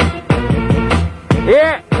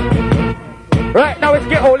 Yeah. Right now it's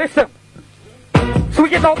Ghetto, listen. So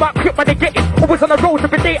you know about quick when they get it. Always on the road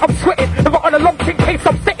every day, I'm sweating. Never on a long thing, case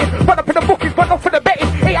I'm sitting. Run up in the bookings, run off for the betting.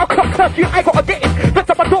 8 o'clock curfew, I gotta get it. That's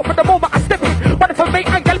up my door from the moment I step in. Running for mate,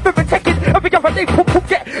 I ain't yelling for protecting. Every other day, poop,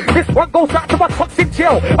 get. This one goes out to my tops in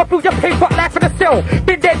jail. I feel your pain, but life in the cell.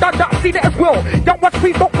 Been there, done that, I've seen it as well. Young ones,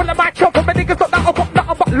 please don't pull on my chop. For my niggas got that, I got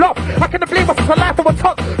nothing but love. How can I blame myself for life of a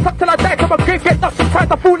tuck? Tuck till I die, till my grave get nuts.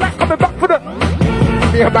 Sometimes I feel like coming back for the...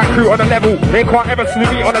 Me and my crew on the level, they can't ever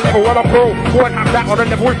Snoopy on the level. When I'm pro, go and have that on the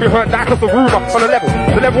level. If you heard that, just a rumour on the level.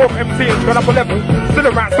 The level of MC has gone up a level. Still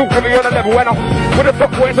around, still heavy on the level. And I'm with the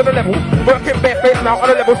top boys on the level. Working bare face now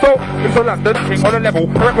on the level. So it's a London thing on the level.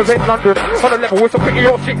 I represent London on the level. It's a pretty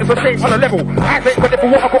old shit, it's a shame on the level. Eyes ain't ready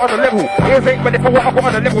for what I got on the level. Ears ain't ready for what I got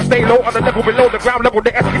on the level. Stay low on the level, below the ground level.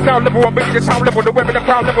 The SK sound level, I'm bringing the town level. The web in the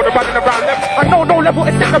crowd level, the running around level. I know no level,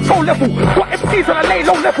 it's in the pro level. Got MCs on a lay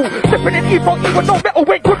low level. Sipping in evil, even no metal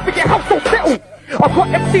ain't good for your house. So settle. I've got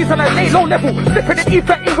MCs on a lay low level. Slipping in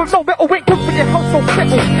ether in with no metal weight. Good for your house, so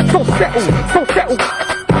settle. So settle, so settle.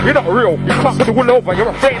 You're not real, you can't put the wool over. You're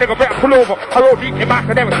afraid nigga, better pull over. I roll deep in my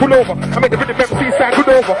academics, pull over. I make the rhythm MC sound good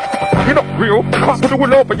over. You're not real, you can't put the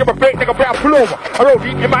wool over. You're afraid nigga, better pull over. I roll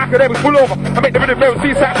deep in my academics, pull over. I make the rhythm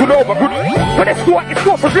MC sound good over. Good. When it's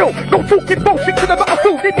not for real. No talking bullshit to the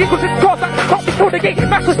battlefield. They equals it's cars that can't be told again.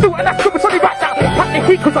 Master still and that's good, it's only right now. Pack the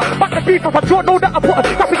heat, cause I back the beef. If I draw, know that I put a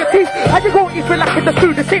snap in your teeth. And you won't even lack in the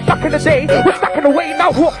food. The same back in the day. We're stacking away now,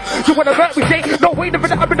 what? You wanna hurt me, Jay? No way, never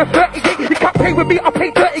that I'm in the 30 game. You can't play with me, I play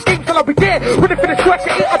 30 games and I'll be there. When it finish work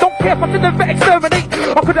at 8, I don't care if I did never exterminate.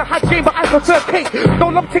 I could have had game, but I prefer cake. No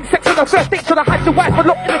long thing sex on the first date, should I had your wife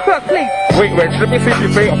locked in the first place. Wait, Reg, let me see if you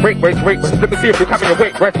pay or break, Reg, let me see if you're coming your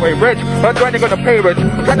weight, Reg, Reg. I'm trying to gonna pay, Reg.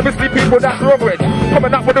 Trying to mislead people, that's wrong, Reg.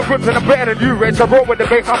 Coming up with the goods and I'm better than you, Reg. I roll with the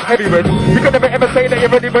bass, I'm heavy, Reg. You can never ever say that you're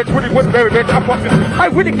ready, Reg. Really wouldn't very, Reg. I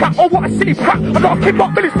really can't, oh what a silly crap. I got a kid,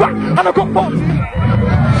 but Billy's back, and I got both.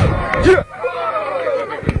 Yeah.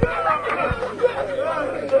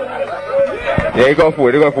 Yeah, go for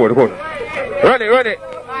it, go for it, go for it. Run it.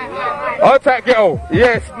 All tight, Ghetto.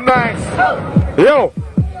 Yes, nice. Yo.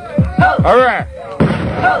 Alright.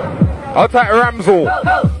 All tight, Ramsel.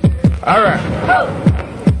 Alright.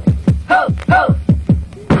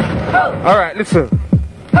 Alright, listen.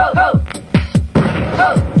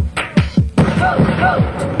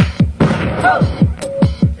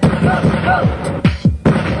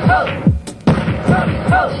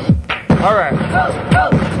 Alright.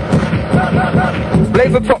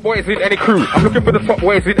 Blaze the top boys in any crew. I'm looking for the top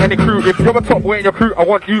boys in any crew. If you're a top boy in your crew, I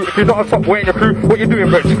want you. If you're not a top boy in your crew, what you doing,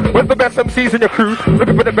 Rich? Where's the best MCs in your crew?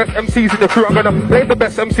 Looking for the best MCs in your crew. I'm gonna blaze the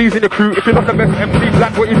best MCs in your crew. If you're not the best MC,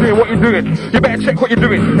 black, what you doing? What you doing? You better check what you're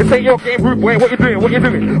doing. This ain't your game, rude boy. What you doing? What you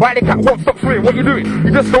doing? Why they can't won't stop swimming? What you doing?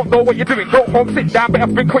 You just don't know what you're doing. Don't home, sit down, better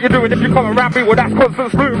think what you're doing. If you come around me, well that's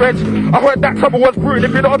constant screw, Reg. I heard that trouble was brewing.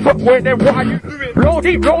 If you're not a top boy, then what are you doing? Roll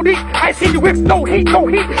deep. I see you with no heat. Now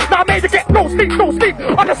I made you get no sleep.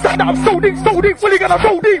 Understand that I'm so deep. Really gonna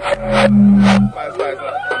roll deep.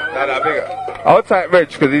 Nah, bigger. I'll take Reg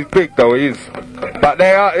because he's big though, he is. But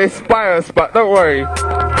they are, it's biased, but don't worry.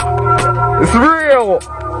 It's real.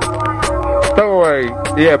 Don't worry.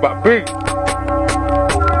 Yeah, but big.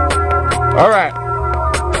 Alright.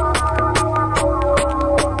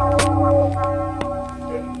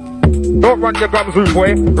 Don't run your gums, rude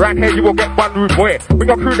boy. Right here you will get fun, rude boy. With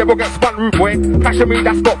your crew they will get spun, rude boy. Passion me,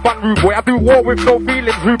 that's not fun, rude boy. I do war with no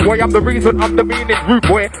feelings, rude boy. I'm the reason, I'm the meaning, rude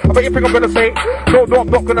boy. I bet you think I'm gonna say, no, I'm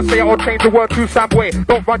not gonna say. I'll change the word to Samway.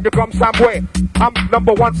 Don't run your gums, Samway. I'm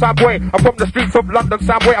number one, Samway. I'm from the streets of London,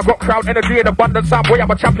 Samway. I've got crowd energy and abundance, Samway.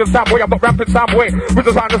 I'm a champion, Samway. I'm not ramping, Samway.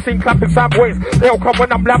 Wizards on the scene, clapping, Samways. They'll come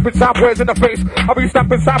when I'm lamping, Samways in the face. I'll be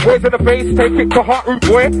stamping, Samways in the face. Take it to heart, rude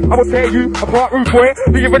boy. I will tear you apart, rude boy.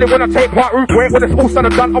 Do you really wanna take part, rude boy? When it's all said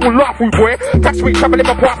and done, I will laugh, rude boy. Catch me traveling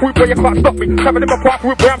my path, rude boy. You can't stop me. Traveling my path,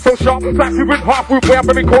 rude boy. I'm so sharp. Like you in half, rude boy. I'm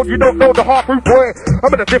very cold. You don't know the half, rude boy.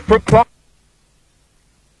 I'm in a different class.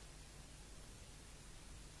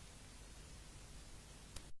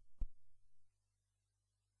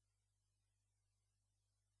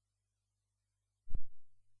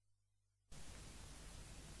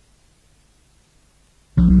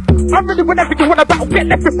 I'm ready whenever you wanna battle. Get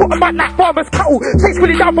left with foot about like farmers' cattle. Takes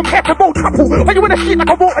really down from here to road trouble. When you wanna shit like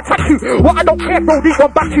I won't attack you. What I don't care, Rolldeep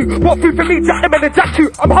one back you. What food for me, jack them in the jack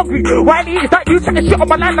you. I'm hungry. Wiley, is that you chatting shit on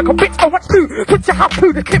my line like a bitch? I want to. Switch your have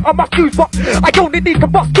to, the clip on my shoes. But I only need to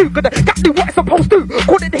bust you. Gonna get do what it's supposed to.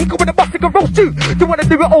 Call it the hickle with a bust, it can roast you. You wanna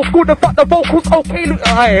do it old school, then fuck the vocals. Okay, look,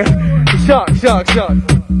 aye. Shut.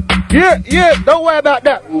 Yeah, don't worry about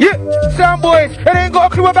that. Yeah, sound boys, and they ain't got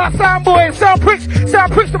a clue about sound boys. Sound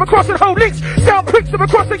pricks them across the whole links. Sound pricks them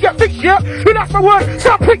across the fix, yeah. Who that's my word?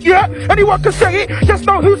 Sound prick, yeah. Anyone can say it, just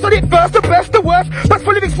know who said it first, the best, the worst. Best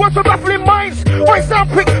for lyrics, words for baffling minds. Oi, sound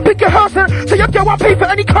prick, pick your house and say your girl I pay for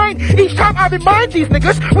any kind. Each time I remind these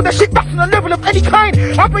niggas, with the shit back on the level of any kind.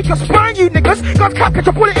 I break your spine, you niggas. God's can't catch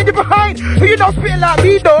a bullet in your behind. Who you know spitting like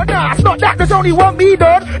me, though? Nah, it's not that, there's only one me,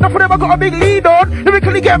 dog. Not for them I got a big lead on.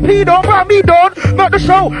 Lyrically get peed on, by me, dog. Not the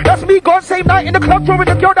show, that's me gone. Same night in the club, drawing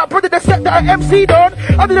the girl that brother the set that I MC'd on.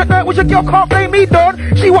 I didn't know it was your girl, can't blame me, dog.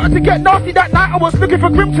 She wanted to get nasty that night, I was looking for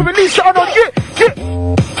Grim to release it on.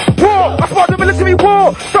 War, I sparked the military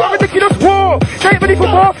war. Start ridiculous war. They ain't ready for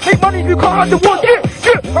war. Make money if you can't handle war.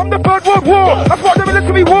 Yeah, I'm the third world war. I sparked the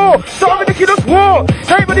military war. Start ridiculous war.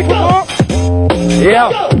 They ain't ready for war.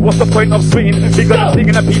 Yeah, what's the point of swinging? Because I'm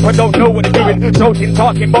singing and people don't know what they're doing. Shouting,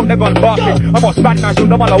 talking, but they're gone barking. I'm not spanning, I shoot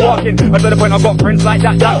them while I'm walking. Until the point I've got friends like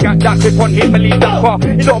that with one hit, believe that far.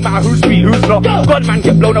 It don't matter who's sweet, who's not. God man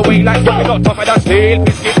get blown away like you're not tough, I don't stale.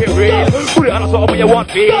 Let's keep it real. Put it on a sort of what you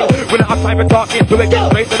want, feel. We don't have time for talking, so it gets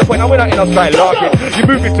straight to the point. I'm not in a style larking. You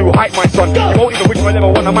moving too hype, my son. You won't even wish my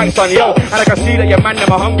level one of my son, yo. And I can see that your man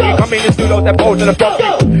never hungry. Come in the studio, they're bold to the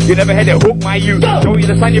front. You never had it hook, my you. Show you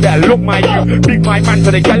the sign, you better look, my you. Big my man,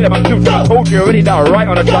 so they get them, I'm too. I told you already that right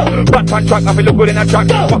on the track. Backpack track, I feel look good in that track.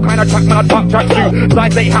 What kind of track, man, I talk track too.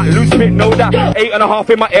 Size 8 hat, loose fit, know that. 8.5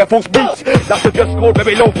 in my Air Force boots. That's the just scored,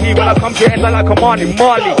 very low key. When I come here, it's like a Marley.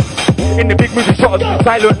 In the big movie shots,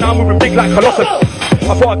 silent now moving big like Colossus.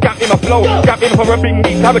 I put a gap in my flow, gap in for a bring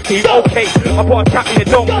me cavity, okay. I put a cap in the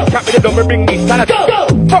dome and bring me sanity.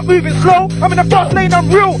 Fuck moving slow, I'm in the fast lane, I'm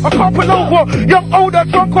real. I can't pull over, young, older,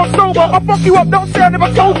 drunk or sober. I fuck you up, don't say I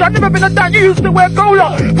never told you. I never been a dad, you used to wear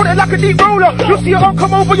gola. Put it like a deep roller, you'll see your arm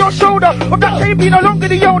come over your shoulder. Of that chain being no longer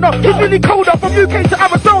the owner. It's really colder, from UK to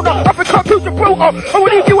Arizona. Africa to Gibraltar, I will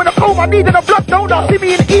leave you in a coma, needing a blood donor. See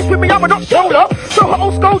me in the east with me, I'm a not shoulder. So her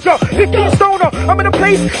old sculpture, 15 stoner. I'm in a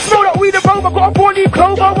place, smell that weed and roam. I got a 4-leaf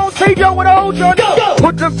clover, won't save you when I hold you.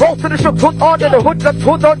 Hood and roll to the shop, hood on, and the hood that's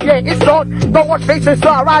hood on, yeah, it's on. Don't watch faces, so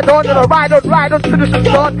I ride on, and I ride on to the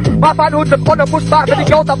shop on. My fan hood on the bush back, and the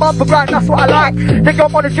girls I'm on for grind, that's what I like. They go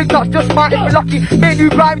on the drink, not just mine, if you're lucky, me and you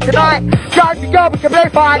Grime tonight. Grime the girl, we can play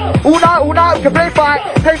fight, all night, we can play fight.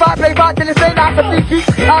 Play fight, till it's day night, for 3 keys,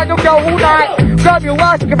 I don't go all night. Grab your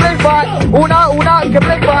wife, we can play fight, all night, we can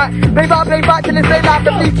play fight. Play fight, till it's day night,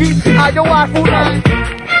 for 3 keys, I don't wife all night.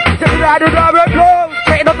 Just ride and drive and go.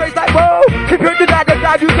 Taking a place like whoa. If you're the guy that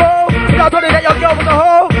drive you go. You know, don't let your girl with the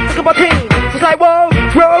hoe. Look at my team. It's like whoa,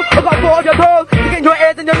 I got 4 on your toes. You get your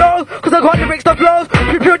ears and your nose. Cause I got the lyrics that flows.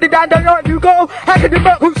 If you're the guy that drive you go. How can you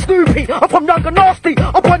work with Snoopy? I'm from Young and Nasty.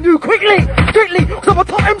 I'll run you quickly. Strictly. Cause I'm a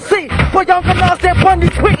top MC. For Young and Nasty, I'll run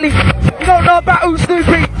you quickly. You don't know about who's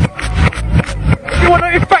Snoopy. If you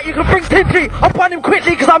wanna in fact, you can bring Tingy. I'll run him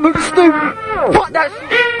quickly cause I'm who's Snoopy. Fuck that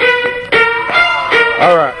shit.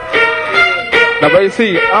 Alright. Now, but you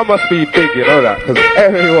see, I must be big, you know that, because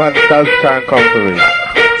everyone does try and come for me.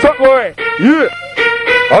 So, boy, yeah.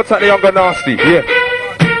 Outside the Young and Nasty, yeah.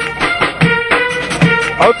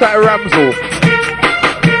 Outside Ramsel.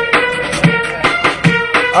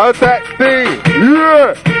 Outside D,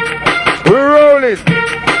 yeah. We're rolling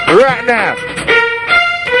right now.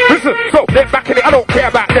 Listen, so they're back in it, I don't care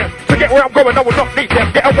about them. To get where I'm going, I will not need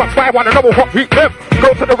them. Get a 1 by 1 and I will hot beat them.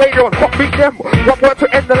 Go to the radio and hot beat them. One word to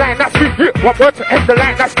end the line, that's me. Yeah. One word to end the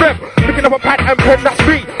line, that's them. Picking up a pad and pen, that's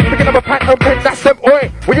me. Picking up a pad and pen, that's them.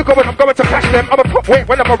 Oi, when you going, I'm going to catch them. I'm a top weight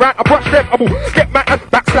when I'm around, I brush them. I will get mad and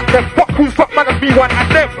backslap them. Fuck who's fuck man, and me one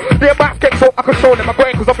and them. Their mouths get so I can show them. I'm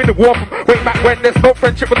going cause I'm in the war from way back when there's no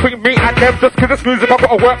friendship between me and them. Just cause it's music, I've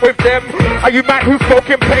got to work with them. Are you mad who's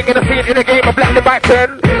smoking, playing in a scene in a game of black and white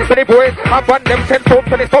 10? Many boys, I've run them 10 told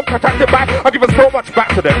when it's not contracted back. I've given so much back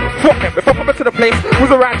to them. Fuck them, if I come into the place,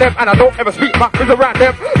 who's around them, and I don't ever speak back, who's around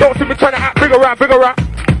them. Don't see me trying to act bigger around.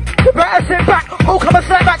 You better sit back, oh come and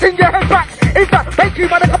slap back in your head back. In fact, make you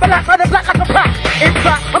man a couple laps and a black like a pack. In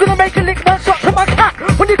fact, I'm gonna make a lick one shot to my cat.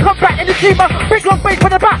 When you come back in the team, big long face for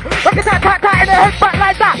the back. Like a tat in the head back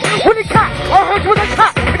like that. When you cat, I'll hurt you with a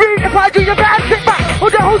cat. If you need to fight you better sit back.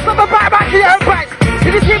 Hold the whole summer back to your own back.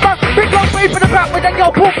 In the team, big long face for the back. With that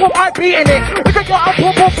girl, boom, I'm beating it. With that girl, I'm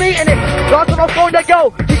boom, beating it. Last on my phone, that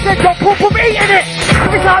girl, he said, yo, boom, eating it.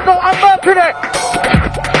 Every time now, no, I'm working it.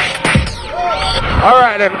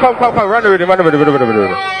 Alright then, come, run with him.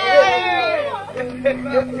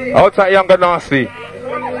 Outside younger nasty.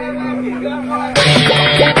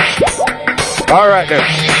 Alright then.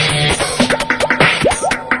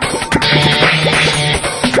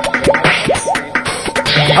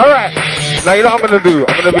 Alright. Now you know what I'm gonna do?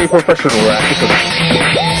 I'm gonna be professional, right? Listen.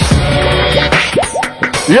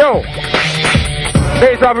 Yo!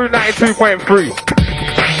 Deja 92.3.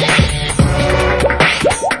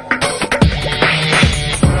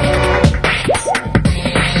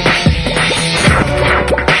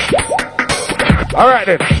 Alright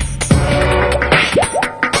then.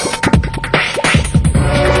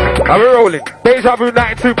 Are we rolling? Deja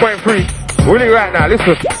 92.3. Willie right now,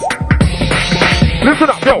 listen. Listen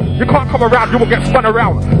up, yo, you can't come around, you will get spun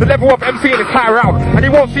around. The level of MCing is high around, and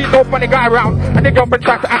you won't see no funny guy around, and your girlfriend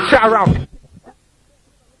tries to act shy around.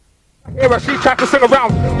 Here she tries to sing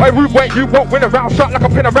around. My rude way, you won't win around. Shot like a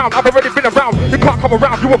pin around. I've already been around. You can't come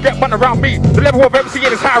around, you will get run around me. The level of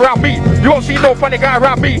MCing is high around me. You won't see no funny guy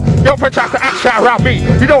around me. Your friend tries to act shy around me.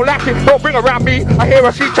 You don't like it, don't bring around me. I hear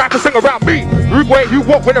her, she tries to sing around me. Rude way, you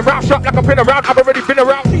won't win around. Shot like a pin around. I've already been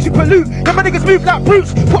around. You pollute, yeah, my niggas move like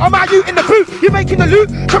brutes. Put on my you in the booth, you making the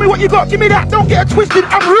loot. Show me what you got, give me that, don't get it twisted.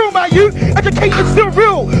 I'm real, my you. Educated, still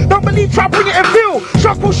real. Don't believe, try bring it and feel.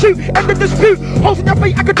 Shots will shoot, end the dispute. Holes in your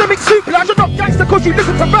fake academic suit. Like you're not gangster cause you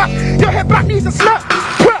listen to rap. Your head back needs a slap.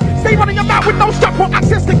 Stay running your mouth with no strap or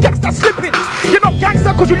access to gas that's slipping. You're not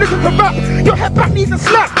gangster cause you listen to rap. Your head back needs a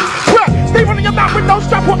slap. Stay running your mouth with no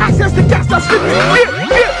strap or access to gas that's slipping.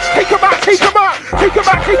 Take him out, take him out, take him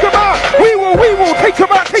out, take him out. We will take him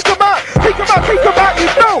out, take him out, take him out, take him out. You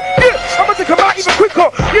know, I'm gonna come out even quicker.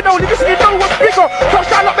 You know, niggas, you know what's bigger.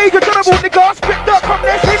 Touchdown like Major General, nigga. I spit dirt, come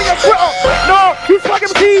there, see me on Twitter. No, he's swag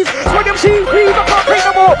MCs, please, I can't take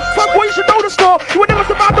no more. Fuck boy, you should know the score. You would never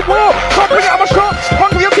survive the war. Can't bring it, I'm a shot.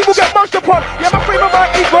 Hungry young people get munched upon. Yeah, my frame of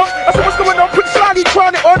mind ain't wrong. I see what's going on, quick slightly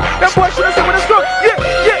trying it on. Them boys shouldn't say when it's gone. Yeah,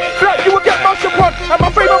 black, you will get munched upon. And my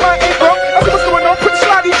frame of mind ain't wrong. I see what's going on, quick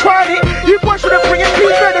slightly trying it. You boys shouldn't bring it,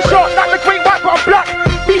 please bear the shot. Like the great white, but I'm black.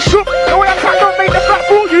 Be shook, the way I can't don't make the flat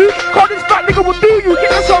fool you. Call this fat nigga will do you,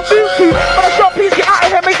 get yourself moved to. But a shot, please get out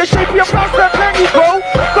of here, make the shape of your plaster, plan you go.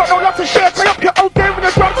 Got no love to share, play up your old game when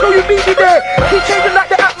you're drunk, so you meet me there. Keep changing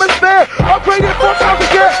like the atmosphere, upgrading 4 times a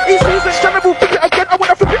year. East season, general, flip it again, I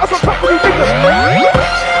wanna flip it up on top of you niggas.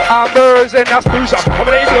 I'm buzzing, that's Bruiser.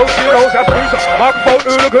 Coming in, she knows that's Bruiser. Microphone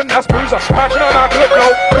hooligan, that's Bruiser. Passion on my clip,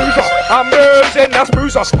 no, Bruiser. I'm buzzing, that's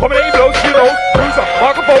Bruiser. Coming in, she knows Bruiser.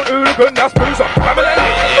 Microphone hooligan, that's Bruiser. Coming in,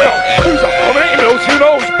 Bruiser. Coming in, she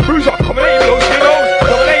knows Bruiser. Coming in, she knows.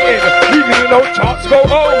 Dominating, leaving no chance to go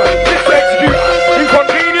home. This execute,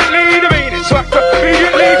 inconveniently demeaning. Slacked up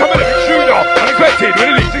immediately, coming in, shooter. Unexpected, when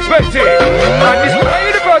the least expected. And this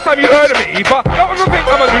ain't the first time you heard of me, but don't ever think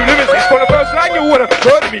I'm a new lyricist. For the first line you would have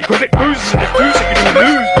heard of me, cause it bruises and it's juicy, you do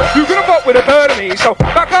lose. You could have fought with a third of me, so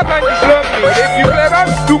back up and just learn me. And if you play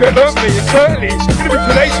around, you'll get hurt me. And certainly, it's gonna be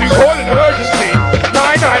too late to call an emergency.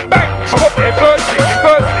 9-9, bang, I got there firstly.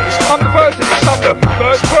 I'm the first in this, I'm the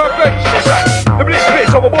first perfectionist. The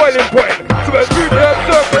blitz of a boiling point. So let's do the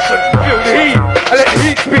surface and feel the heat. And let the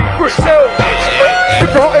heat speak for itself.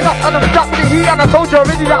 It's hotting up and I'm stuck with the heat. And I told you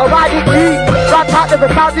already that I'm riding weak. Right out of the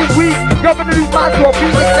sounding weak. You're gonna lose my to a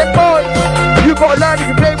beat with them boys. You gotta learn if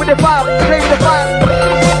you play with the fire. Play with the fire.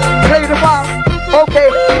 Play with the fire. Okay.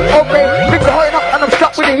 Things are hotting up and I'm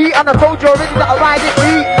stuck with the heat. And I told you already that I'm riding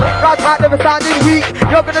weak. Right out of the sounding weak.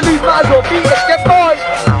 You're gonna lose my to a beat with them boys.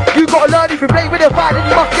 You gotta learn if you play with the fire, then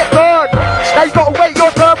you must get burned. Now you gotta wait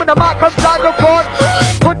your turn when the mic comes down your front.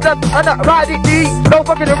 Put them and that ride it deep. No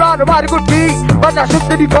fucking around and ride a good beat. Man, that shit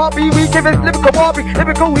that you can't be weak. If it's lyrical Barbie,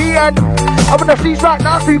 lyrical heat. And I'm on the streets right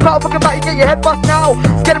now, so you can't fucking back, you get your head bust now.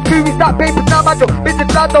 Get them through, we start papers now, man. Mr.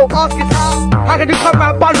 Dad, don't ask us how. How can you come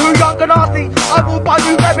round, bun who young and nasty? I will buy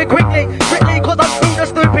you very quickly. Strictly, cause I'm through the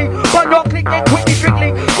Snoopy. But your click ain't quickly,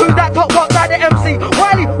 strictly. Who's that top one guy, the MC?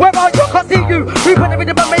 Wiley, where are you? Can't see you. We put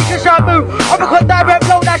everything but make a shampoo. I'm a cut direct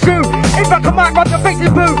blow that shoe. In fact, I might run the face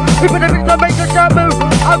in boo. We put everything but make a shampoo.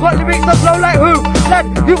 I got lyrics that blow like who? Lad,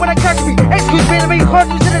 you wanna catch me? Excuse me, let me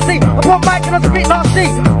can't you see the sea? I'm on mic and I spit nasty.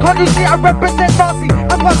 Can't you see I represent nasty?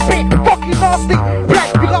 I'm on spit, fucking nasty. Black,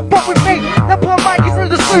 you got pop with me. That poor mic is in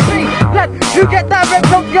the Snoopy. Lad, you get direct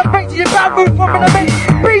blow to your face to your bad move from in a minute.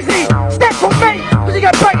 Breezy, step on me, cause you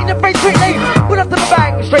get bang in the face quickly. Put up to the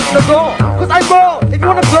bang, straight in the door. Cause I'm more, if you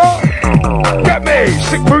wanna blow. Get me,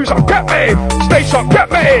 sick bruiser, get me. Stay sharp, get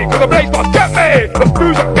me. Cause the blaze boss, get me. The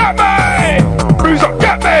bruiser, get me. Bruiser,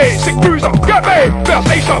 get me. Sick bruiser, get me. Better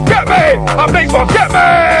stay sharp, get me. I'm blaze boss, get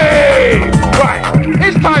me. Right,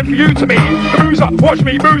 it's time for you to me. The bruiser, watch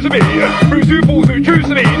me bruise me. Bruise who falls who choose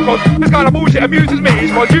to me. Cause this kind of bullshit amuses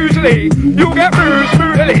me. Cause usually you'll get bruised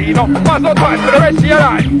brutally. Not once or twice for the rest of your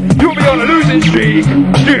life. You'll be on a losing streak.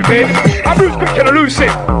 Stupid. I bruise quick and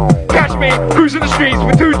elusive. Catch me cruising the streets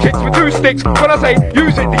with 2 kicks with 2 sticks. When I say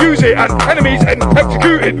use it, to use it, and enemies and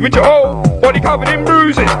executed with your whole body covered in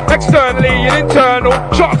bruises, externally and internal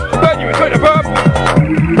shots. Burn you into the purple.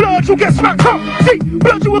 Blood, you'll get smacked up. See,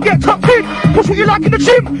 blood, you will get tucked in. Push what you like in the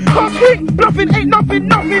gym. Can't swing, bluffing ain't nothing,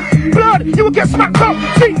 nothing. Blood, you will get smacked up.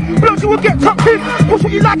 See, blood, you will get tucked in. Push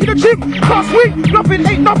what you like in the gym. Can't swing, bluffing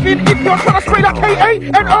ain't nothing. If you're trying to spray like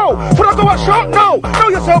K-A-N-O, should I go out short? No. Know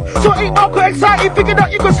yourself, so ain't no excited. Thinking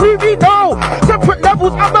that you can slew me? No. Separate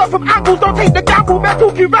levels, I'm out from angles. Don't take the gamble, man.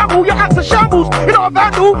 Talk you ramble. Your acts are shambles. You're not a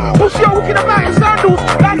vandal. Push your walking about in sandals.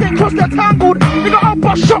 Lines ain't crossed, they're tangled. Nigga, I'll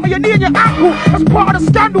bust shot on your knee and your ankle. That's part of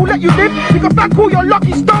the scandal. Let you live. You can thank all your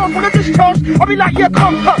lucky stars when I discharge. I'll be like, yeah,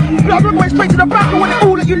 come up. Blood run way straight to the back. And when it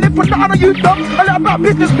all let you live for nothing, you dumb. I learn about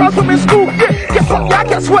business plans from in school. Yeah, get hot, yeah, I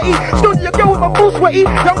get sweaty. Still your girl with my full sweaty.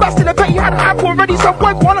 Young bastard, I bet you had an ankle already. Some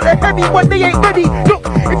boy one of the heavy when they ain't ready. Look,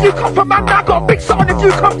 if you come from man now, got a big son. If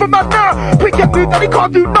you come from man now, pick your move, then he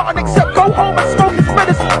can't do nothing except go home and smoke his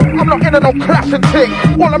medicine. I'm not into no clashing thing.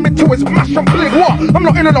 All I'm into is mash and bling. What? I'm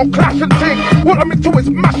not into no clashing thing. All I'm into is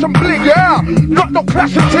mash and bling. Yeah, not no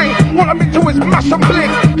clashing thing. All I'm into is mash and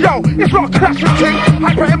bling. Yo, it's not a clashing thing.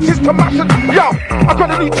 Hyper MC's to mash and yo, I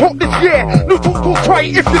got a new talk this year. New talk called try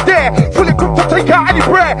it if you're there. Fully equipped to take out any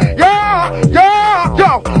bread. Yeah, yeah,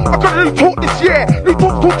 yo, I got a new talk this year. New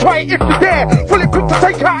talk called try it if you're there. Fully equipped to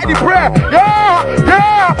take out any bread. Yeah,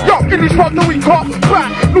 yeah, yo, in this London we got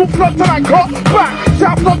back. North London I got back.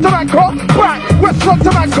 South London I got back. West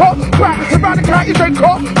London I got back. Surrounding counties they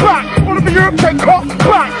got back. All of the Europe they got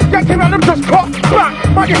back. Yankee man them just got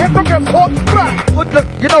back. Mind your head don't get caught back. Look,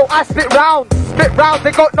 you know I spit rounds,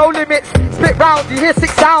 they got no limits. Spit rounds, you hear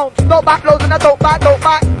 6 sounds. No back blows and I don't back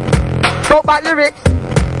lyrics.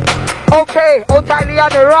 Okay, old tightly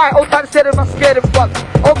on the right, old tight instead of my scared of fuck.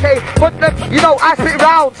 Okay, but you know I spit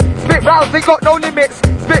rounds, they got no limits.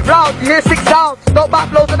 Spit rounds, you hear 6 sounds. No back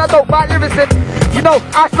blows and I don't back lyrics. You know,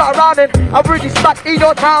 I start around and I've really spat in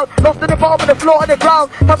your town. Lost in the bottom of the floor on the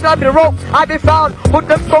ground. Touching on the rope, I've been found. Hood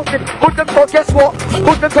them spoken, hood them talk, guess what?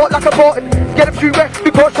 Hood them talk like a button. Get them through wet,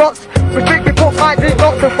 we call shots. Restrict me, put minds in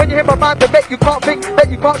knots. And when you hear my mind, I bet you can't think,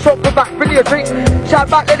 bet you can't shop, come back, bring me a drink. Shout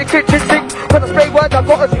back, let the kitchen sink. When I spray words, I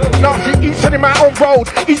got us. Now see each and in my own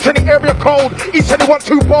road, each and the area cold, each and the one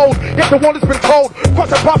too bold. Yet the one has been told,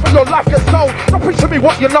 cross a path and your life gets sold. Don't preach to me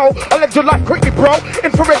what you know, I let your life quickly, bro.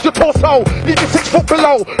 Infrared your torso, leave you 6 foot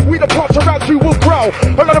below. We the plants around you will grow.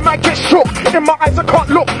 A lot of man get shook, in my eyes I can't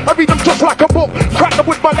look. I read them just like a book, crack them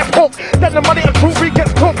with my left hook. Then the money and jewelry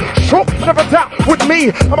gets cooked. Shook, never doubt with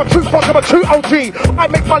me. I'm a true fuck, I'm a true OG. I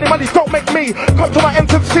make money, money don't make me. Come to my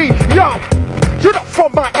MC, yo. You're not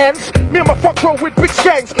from my ends. Me and my fuck roll with big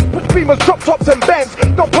gangs. Put beamers, drop tops and bends.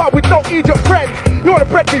 Don't part with no idiot friends. You wanna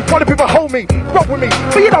bread me, wanna be my homie. Roll with me,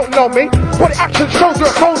 but you don't know me. But the action shows you're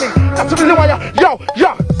a phony. That's the reason why yo.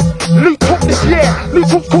 New talk this year. New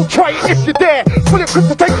talk's called try it if you're there. Fully equipped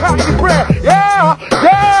to take out any bread. Yeah,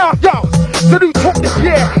 yo. The new talk this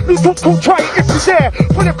year. New talk's called try it if you're there.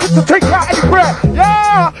 Fully equipped to take out any bread.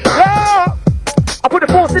 Yeah. I put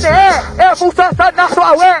the force in the air force outside, that's what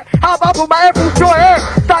I wear. How about I put my air force your hair?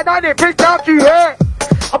 Side 9 it, bring down to your hair.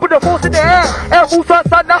 I put the force in the air force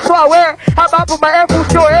outside, that's what I wear. How about I put my air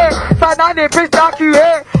force your hair? Side 9 it, bring down to your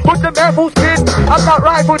hair. Put them air force kid, I'm not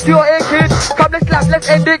rifle to your ear kid. Come let's laugh, let's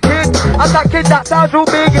end it kid. I'm that kid that sounds real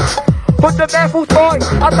big. Put them air force boy,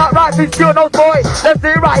 I'm not rifle to your nose boy. Let's do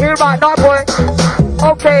it right here, right now boy.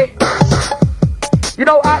 Okay, you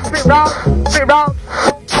know I spit round.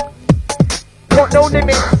 Got no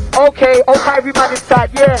limit. Okay, all tight every man inside,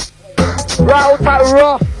 yeah. Right, all tight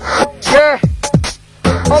rough, yeah.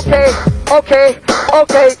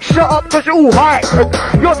 Okay, shut up cause you're all hype.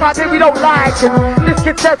 Your type here we don't like. This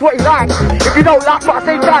kid says what he likes. If you don't like what I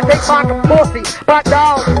say, try take mine and force it. Back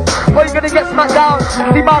down, or you're gonna get smacked down.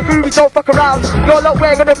 See my crew, we don't fuck around. Your lot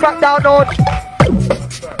we're gonna crack down on.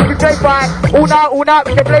 We play fight, all night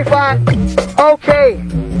we can play fight. Okay.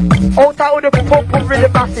 Old tight with the pump really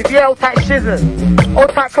massive, yeah, old tight scissors. Old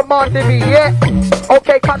tight commanding me, yeah.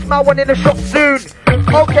 Okay, catch my one in the shop soon.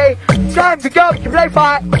 Okay, Grime, the girl, we can play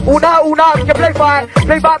fight. All night, we can play fight.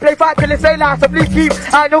 Play fight till it's daylight, so please keep,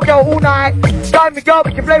 I know girl all night. Time we go,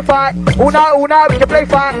 we can play fight. All night, we can play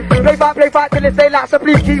fight. Play fight till they say like, so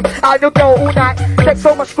please keep out your girl all night. Take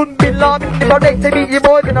so much couldn't be long. If I date to meet you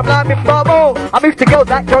more than I'm blaming bubble. I move to girls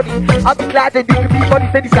like Johnny. I'll be glad that you can be funny,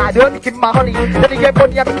 steady side, honey, give my honey. Then you get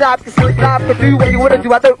money, I'm glad to see this life, can do what you wanna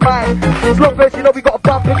do, I don't mind. As long as you know we got a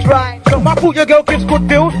bump and grind. It's not my fault your girl gives good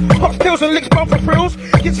deals. Pop stills and licks bum for frills.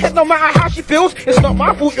 Gets head no matter how she feels. It's not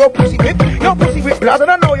my fault you're a pussy whip. You're pussy with blood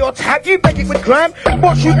and I know your tag. You beg it with crime.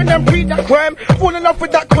 Watch shooting and breed that crime. Fall in love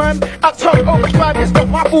with that crime. Act tough, overdrive. It's not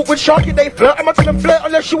my fault with Sharky they flirt. I'm not gonna flirt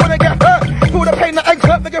unless you wanna get hurt. Feel the pain that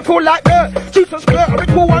exert, make it feel like dirt. Juice and squirt, I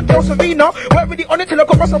recall one girl Serena. Weren't really on it till I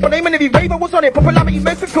got myself a name and every raver was on it. Popularity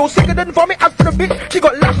makes me feel sicker than vomit. As for the bitch, she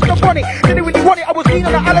got lashed up on it. Didn't really want it, I was keen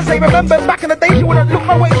on the Alizé. Remember back in the day, she wouldn't look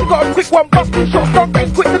my way. She got a quick one, bust two shots, don't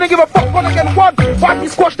think quick, didn't give a fuck, one again one. Why you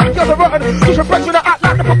squash that girl's a rotten? You should friends with her act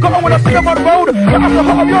like I forgot when I see them on the road. But after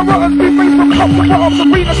hot, you're rotten. We face from top to bottom,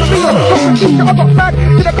 Serena. I got mad,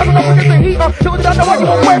 did I come up against the heater? Little did I know why you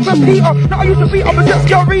won't wear from Peter. Now I used to beat up and just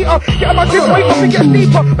get Rita. Get on my gym, wait up and get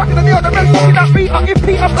deeper. Back in the day on the men fucking that Rita. If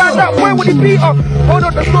Peter found out, where would he beat her? Hold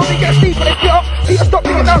on, the story gets deeper, they get up. Peter stop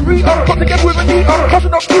thinking that Rita. Got together with Anita,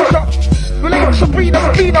 crossing up Keisha. Relate on Sabrina,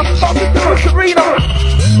 start thinking with Serena.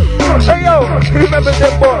 Hey yo, who remembers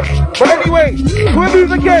them boys? But anyway, we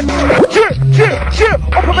move again. Chip,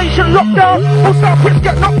 Operation Lockdown. All start quick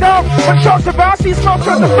get knocked down. When shots about, see smells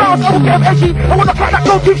turn to frowns. I will get edgy, I wanna crack that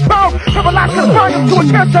go-to pound. Have a life and find them to a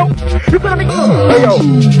chest out. You gonna need. Hey yo,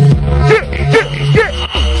 chip.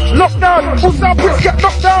 Lockdown, all start quick get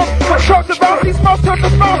knocked down. When shots about, see smells turn to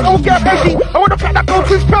frowns. I will get edgy, I wanna crack that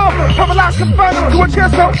go-to pound. Have a life and find them to a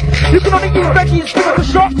chest out. You can only use veggies, give it a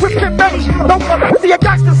shot, quick and many. Don't wanna see a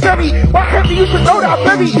gangster semi. Why can't you should know that I'm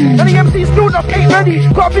very. Any MC still enough ain't ready.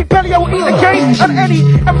 Got a big belly, I will eat the game. And any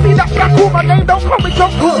MC that black call my name, don't call me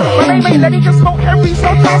John Cool. My name ain't Lenny, just smoke Henry.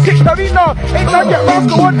 So fast, it's Tarina. Ain't time get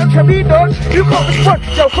Roscoe on and Carino. You can't respond.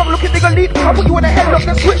 Yo, come look at nigga lead. I put you in a headlock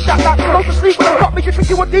and switch that. Go to sleep when I got me, you think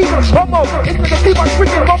you were deep. Homo, it's gonna see my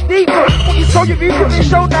freaking Rob deep. What you saw, you view to the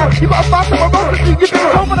show now. You got a fast on my road to see. You've been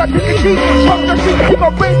home on that chicken cheek. Pop the street, you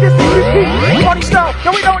got brains, this is repeat. Funny style, no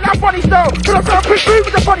we don't like funny style. Till I start quick move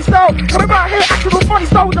with the funny style. Coming right here, acting all funny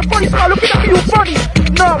style with the funny style. Looking at me all funny.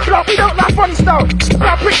 No, block, we don't like funny style.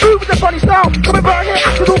 Start quick move with the funny style. Coming right here,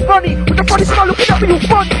 acting all funny. With the funny style, looking at me all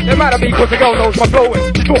funny. It matter me cause the girl knows my blowing.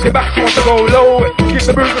 She's talking back, she wants to go low. Give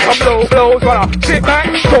the bruises some low blows. But I sit back,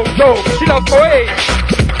 so. She loves my way.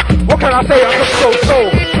 What can I say? I'm just so.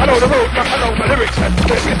 I know the road, I know my lyrics. And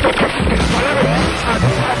there's been so much my lyrics.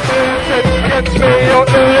 Against me, you're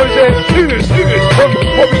losing. Lose.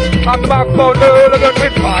 Hobbies, I'm the microphone, elegant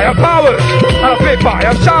with fire powers. And I flip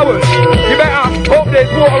fire showers. You better hope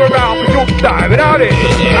there's water around, but you'll die without it.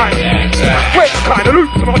 Wet kind of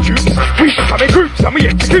loops on our tubes. We come in groups and we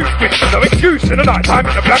execute with no excuse in the night time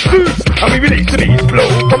in a black suit. And we release the beast blow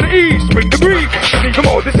from the east, bring the grief, leave them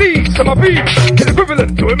all disease. So my beat is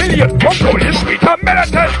equivalent to 1 million Mongolian sweet and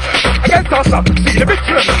militant. Against us, see the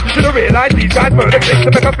vigilant. You should have realized these guys murder clicks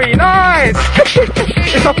to make us be nice.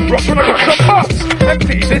 It's a rock when I got some butts.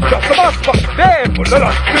 MCs is just a bus, but they're full of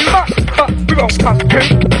lust too much. But we won't cuss too.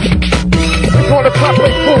 It's all the crap we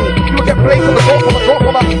fool. You get blazed on the door from a door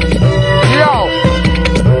from a. Yo,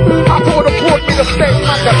 I thought the board me the stage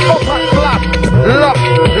man, the top hat clap. Love,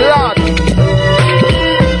 lad.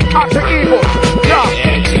 After evil, yeah.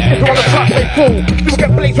 It's all the crap we fool. You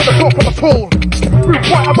get blazed on the door from a tool. Root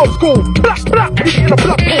white above school. Black, hit in a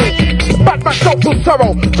blood pool. Bad man don't feel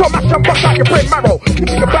sorrow. So mash and bust out your brain marrow. You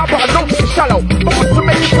think about but I know it's shallow. I want to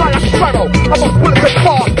make you fly like a sparrow. I must bullets and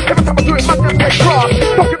fast. Every time I do it, man, just take grass.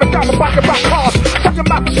 Don't give a damn about your back cars. Shut your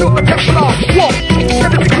mouth and feel the Templar. What?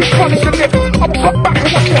 Everything keeps running your lip. I will come back and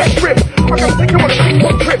watch your head rip. I can take you on a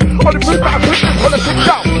big trip. On the route that I put this politics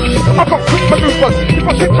out. I've got quick maneuvers. If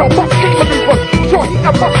I hit your bust, stick maneuvers. Sure, heat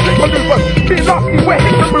and bust, stick maneuvers. Being nasty, we're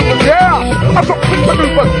hit maneuvers, yeah. I've got quick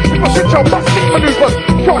maneuvers. If I hit your bust, stick maneuvers.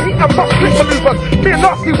 Sure, heat and bust, stick maneuvers. Being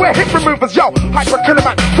nasty, we're hit removers, yo. Hyper killer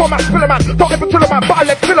man, Thomas Filler man. Don't ever kill a man, but I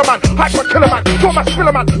let Filler man. Hyper killer man, Thomas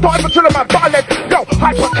Filler man. Don't ever kill a man, but I let. Yo,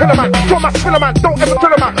 hyper killer man, Thomas Filler man. Don't ever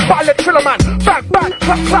kill a man, but I let Filler man. Bang, bang,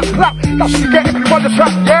 clap. That's what you get if you run the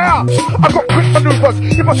track, yeah. I've got quick maneuvers.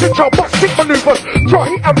 If I hit your bust, stick maneuvers. Sure,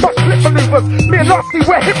 heat and bust, split maneuvers. Me and nasty,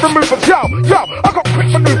 we're hit removers, yo. I've got quick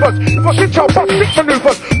maneuvers. If I hit your bust, stick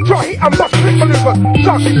maneuvers. Sure, heat and bust, split maneuvers.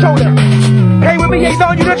 Sharky shoulder. Hey, with me, ain't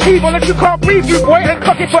down, you achieve unless you can't breathe, you boy, and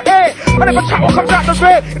cock it for air. And if a chat comes out the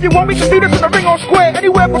rear, if you want me to do this in the ring or square,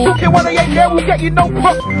 anywhere but 2K188, yeah, we'll get you no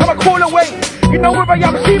props. I'm a call away. You know where I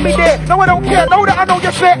am, see me there. No, I don't care, know that I know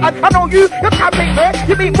you're fair. And I know you, your time ain't there.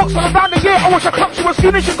 You meet books all around the year. I wish I clutched you as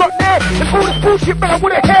soon as you got there. And all this bullshit, man, I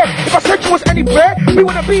wouldn't hear. If I said you was anywhere, we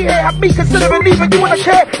wouldn't be here. Have me considering leaving you in a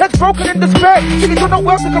chair. That's broken in despair. Niggas don't know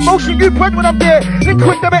worth the commotion you bred when I'm there. Link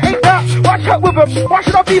with them, it ain't that. Watch out with them. Why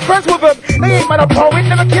should I be friends with them? They ain't man, I'm poet.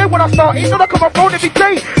 Never care when I start. Ain't no look on my phone every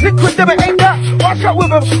day. Link with them, it ain't that. Watch out with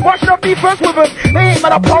them. Why should I be friends with them? They ain't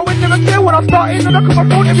man, I'm poet. Never care when I start. Ain't no look on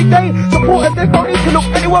my phone every day. Supporters, they don't need to look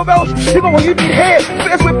anywhere else. You know what you need here.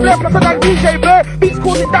 Fitters with flair, plus I like DJ Bear. Beats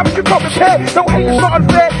causing damage, you can't repair. Don't hate, it's not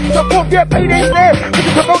unfair. Support, yeah, payday's there. This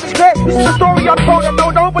is a bonus clear. This is the story untold, and no,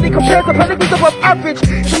 nobody compares. The pedigrees above average.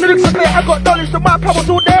 The lyrics are clear, I got knowledge, so my power's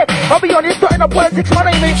all there. I'll be honest, not in the politics, my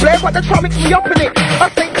name ain't Blair, but the try mix me up in it. I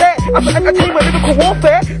stay clear, I'm for entertainment, lyrical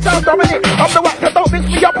warfare. Sounds dominant, I'm the wax that don't mix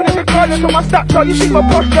me up in it. Regardless of my stature, you see my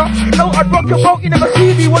posture. No, I'd rock your boat, you never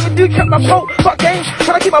see me. When you do, check my coat. Got games,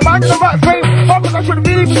 trying to keep my mind in the right frame. Cause I shouldn't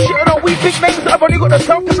really be shitting on weak big names that I've only got the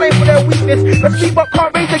self to blame for their weakness. Let's keep up, can't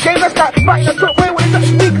raise the game, that's like fighting a top way when it's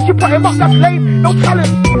actually weak. Cause you put him up, that's lame, no talent.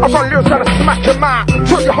 I got lyrics trying to smack your mind,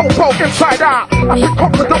 turn your whole boat inside out. I feel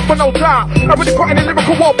confident for no doubt. I really got any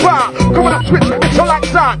lyrical war bar. Coming up Twitch, it's all like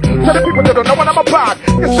that. Tell the people that don't know what I'm about.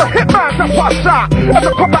 It's a hitman, that's what I shot. As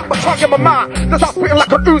I come back, my tongue in my mind. There's out spitting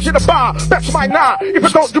like a ooze in the bar. That's my now. If I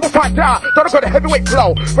don't, you will find out. Don't I got a heavyweight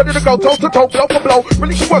flow. Ready to go toe to toe, blow for blow.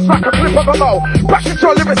 Release your words like a clip of a low. Practice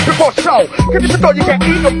your lyrics before show. Cause if you don't, you get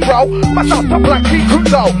eaten, bro. My sound tough like G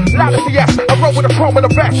Crusoe. Loud as the yes, I roll with a chrome and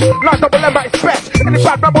a vest. Line double M at its best. Any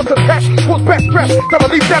bad man wants a test. What's best dressed? Gonna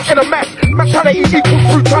leave them in a mess. Mentality equals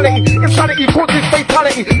brutality. Insanity causes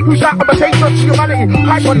fatality. Who's that? I'm a dangerous to humanity.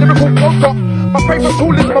 Hyper lyrical close-up. My favorite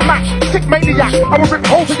tool is my match. Sick maniac. I will rip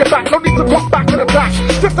holes in your back. No need to drop back in the back.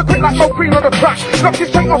 Swift to quick like no green on the track. Knock you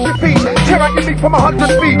straight off your feet. Tear out your meat from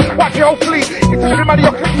 100 feet. Wipe your whole fleet. It's everybody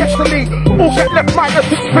your clip gets to lead. All get left, right, and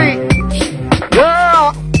 6 feet.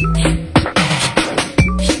 Yeah.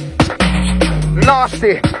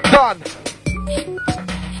 Nasty. Done.